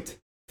wouldn't wait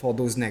for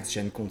those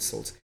next-gen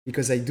consoles.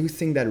 Because I do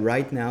think that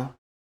right now,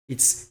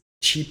 it's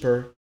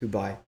cheaper to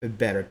buy a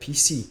better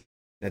PC.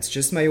 That's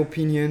just my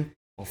opinion.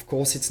 Of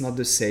course, it's not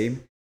the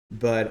same.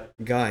 But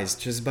guys,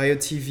 just buy a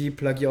TV,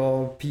 plug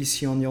your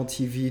PC on your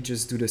TV,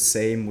 just do the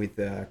same with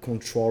the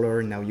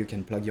controller. Now you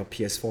can plug your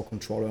PS4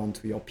 controller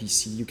onto your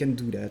PC. You can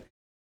do that.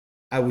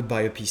 I would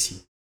buy a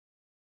PC.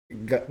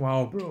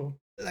 Wow, bro.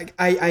 Like,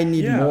 I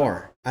need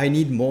more. I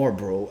need more,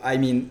 bro. I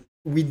mean,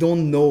 we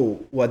don't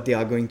know what they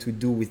are going to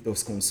do with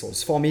those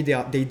consoles. For me,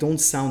 they don't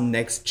sound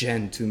next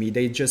gen to me.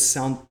 They just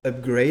sound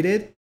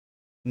upgraded,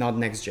 not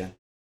next gen.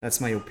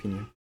 That's my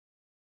opinion.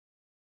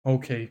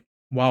 Okay.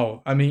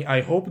 Wow. I mean,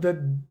 I hope that,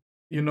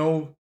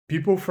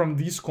 people from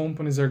these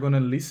companies are going to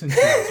listen to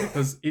us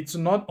because it's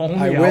not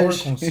only our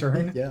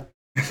concern. Yeah.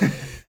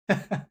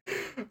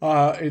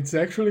 It's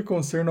actually a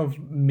concern of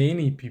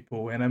many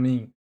people. And I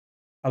mean,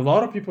 a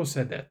lot of people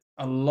said that.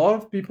 A lot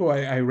of people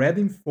I read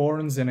in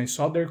forums and I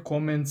saw their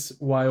comments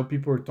while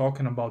people were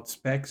talking about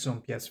specs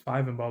on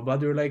PS5 and blah, blah.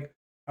 They were like,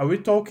 are we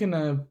talking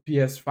a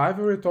PS5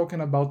 or are we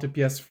talking about the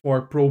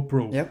PS4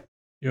 Pro? Yep.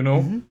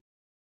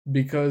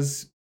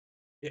 Because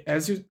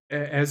as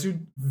you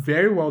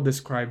very well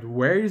described,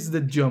 where is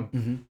the jump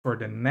for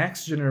the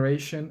next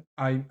generation?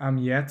 I'm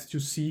yet to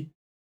see.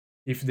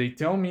 If they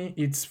tell me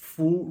it's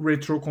full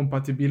retro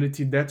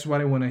compatibility, that's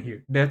what I want to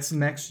hear. That's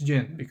next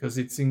gen because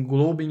it's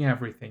englobing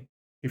everything.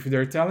 If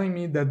they're telling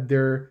me that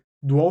their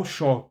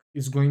DualShock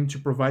is going to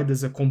provide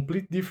us a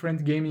complete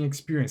different gaming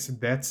experience,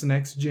 that's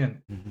next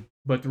gen.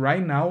 But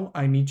right now,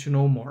 I need to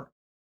know more.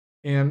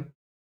 And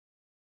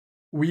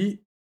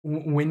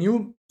when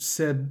you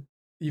said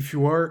if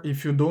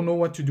you don't know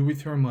what to do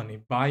with your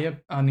money, buy a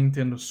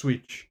Nintendo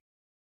Switch.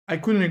 I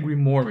couldn't agree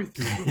more with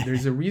you.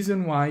 There's a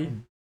reason why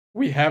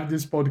we have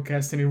this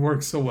podcast and it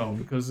works so well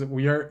because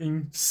we are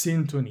in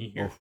symphony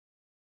here.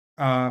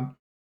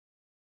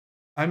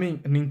 I mean,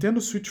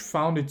 Nintendo Switch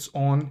found its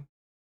own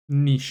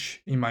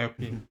niche, in my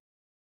opinion,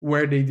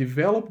 where they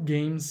develop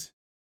games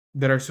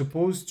that are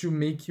supposed to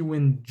make you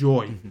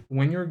enjoy.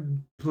 When you're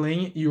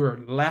playing, you're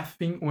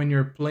laughing. When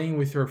you're playing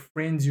with your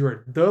friends,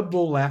 you're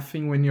double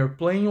laughing. When you're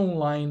playing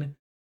online,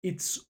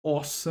 it's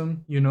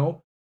awesome,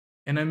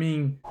 And I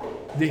mean,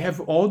 they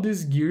have all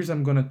these gears we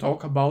are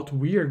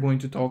going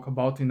to talk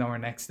about in our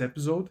next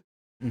episode,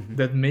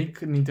 that make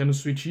Nintendo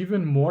Switch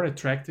even more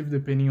attractive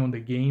depending on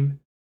the game.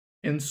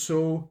 And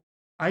so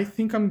I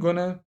think I'm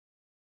gonna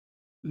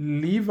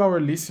leave our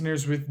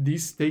listeners with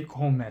this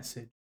take-home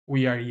message.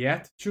 we are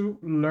yet to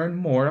learn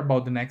more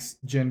about the next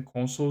gen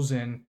consoles,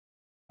 and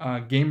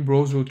Game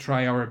Bros will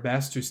try our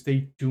best to stay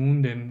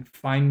tuned and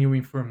find new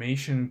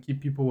information and keep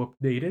people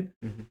updated.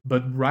 Mhm.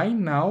 But right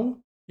now,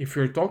 if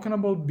you're talking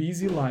about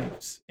busy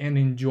lives and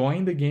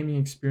enjoying the gaming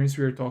experience,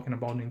 we are talking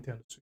about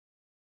Nintendo Switch.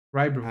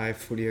 Right, bro? I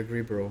fully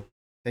agree, bro.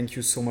 Thank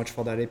you so much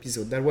for that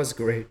episode. That was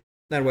great.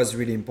 That was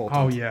really important.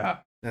 Oh, yeah.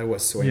 That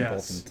was so Yes.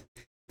 important.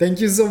 Thank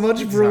you so much,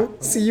 bro.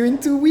 Exactly. See you in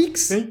 2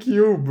 weeks. Thank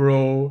you,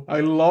 bro. I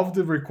loved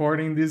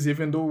recording this,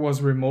 even though it was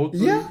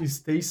remotely. Yeah.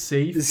 Stay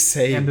safe.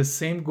 Same. And the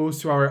same goes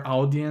to our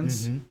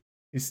audience. Mhm.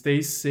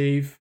 Stay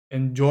safe.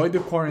 Enjoy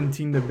the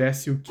quarantine the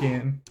best you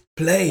can.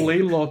 Play.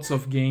 Play lots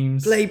of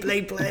games. Play.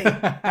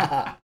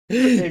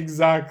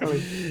 Exactly.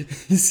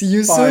 See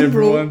you Bye, soon,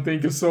 bro. everyone.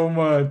 Thank you so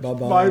much.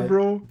 Bye-bye. Bye,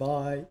 bro.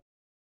 Bye.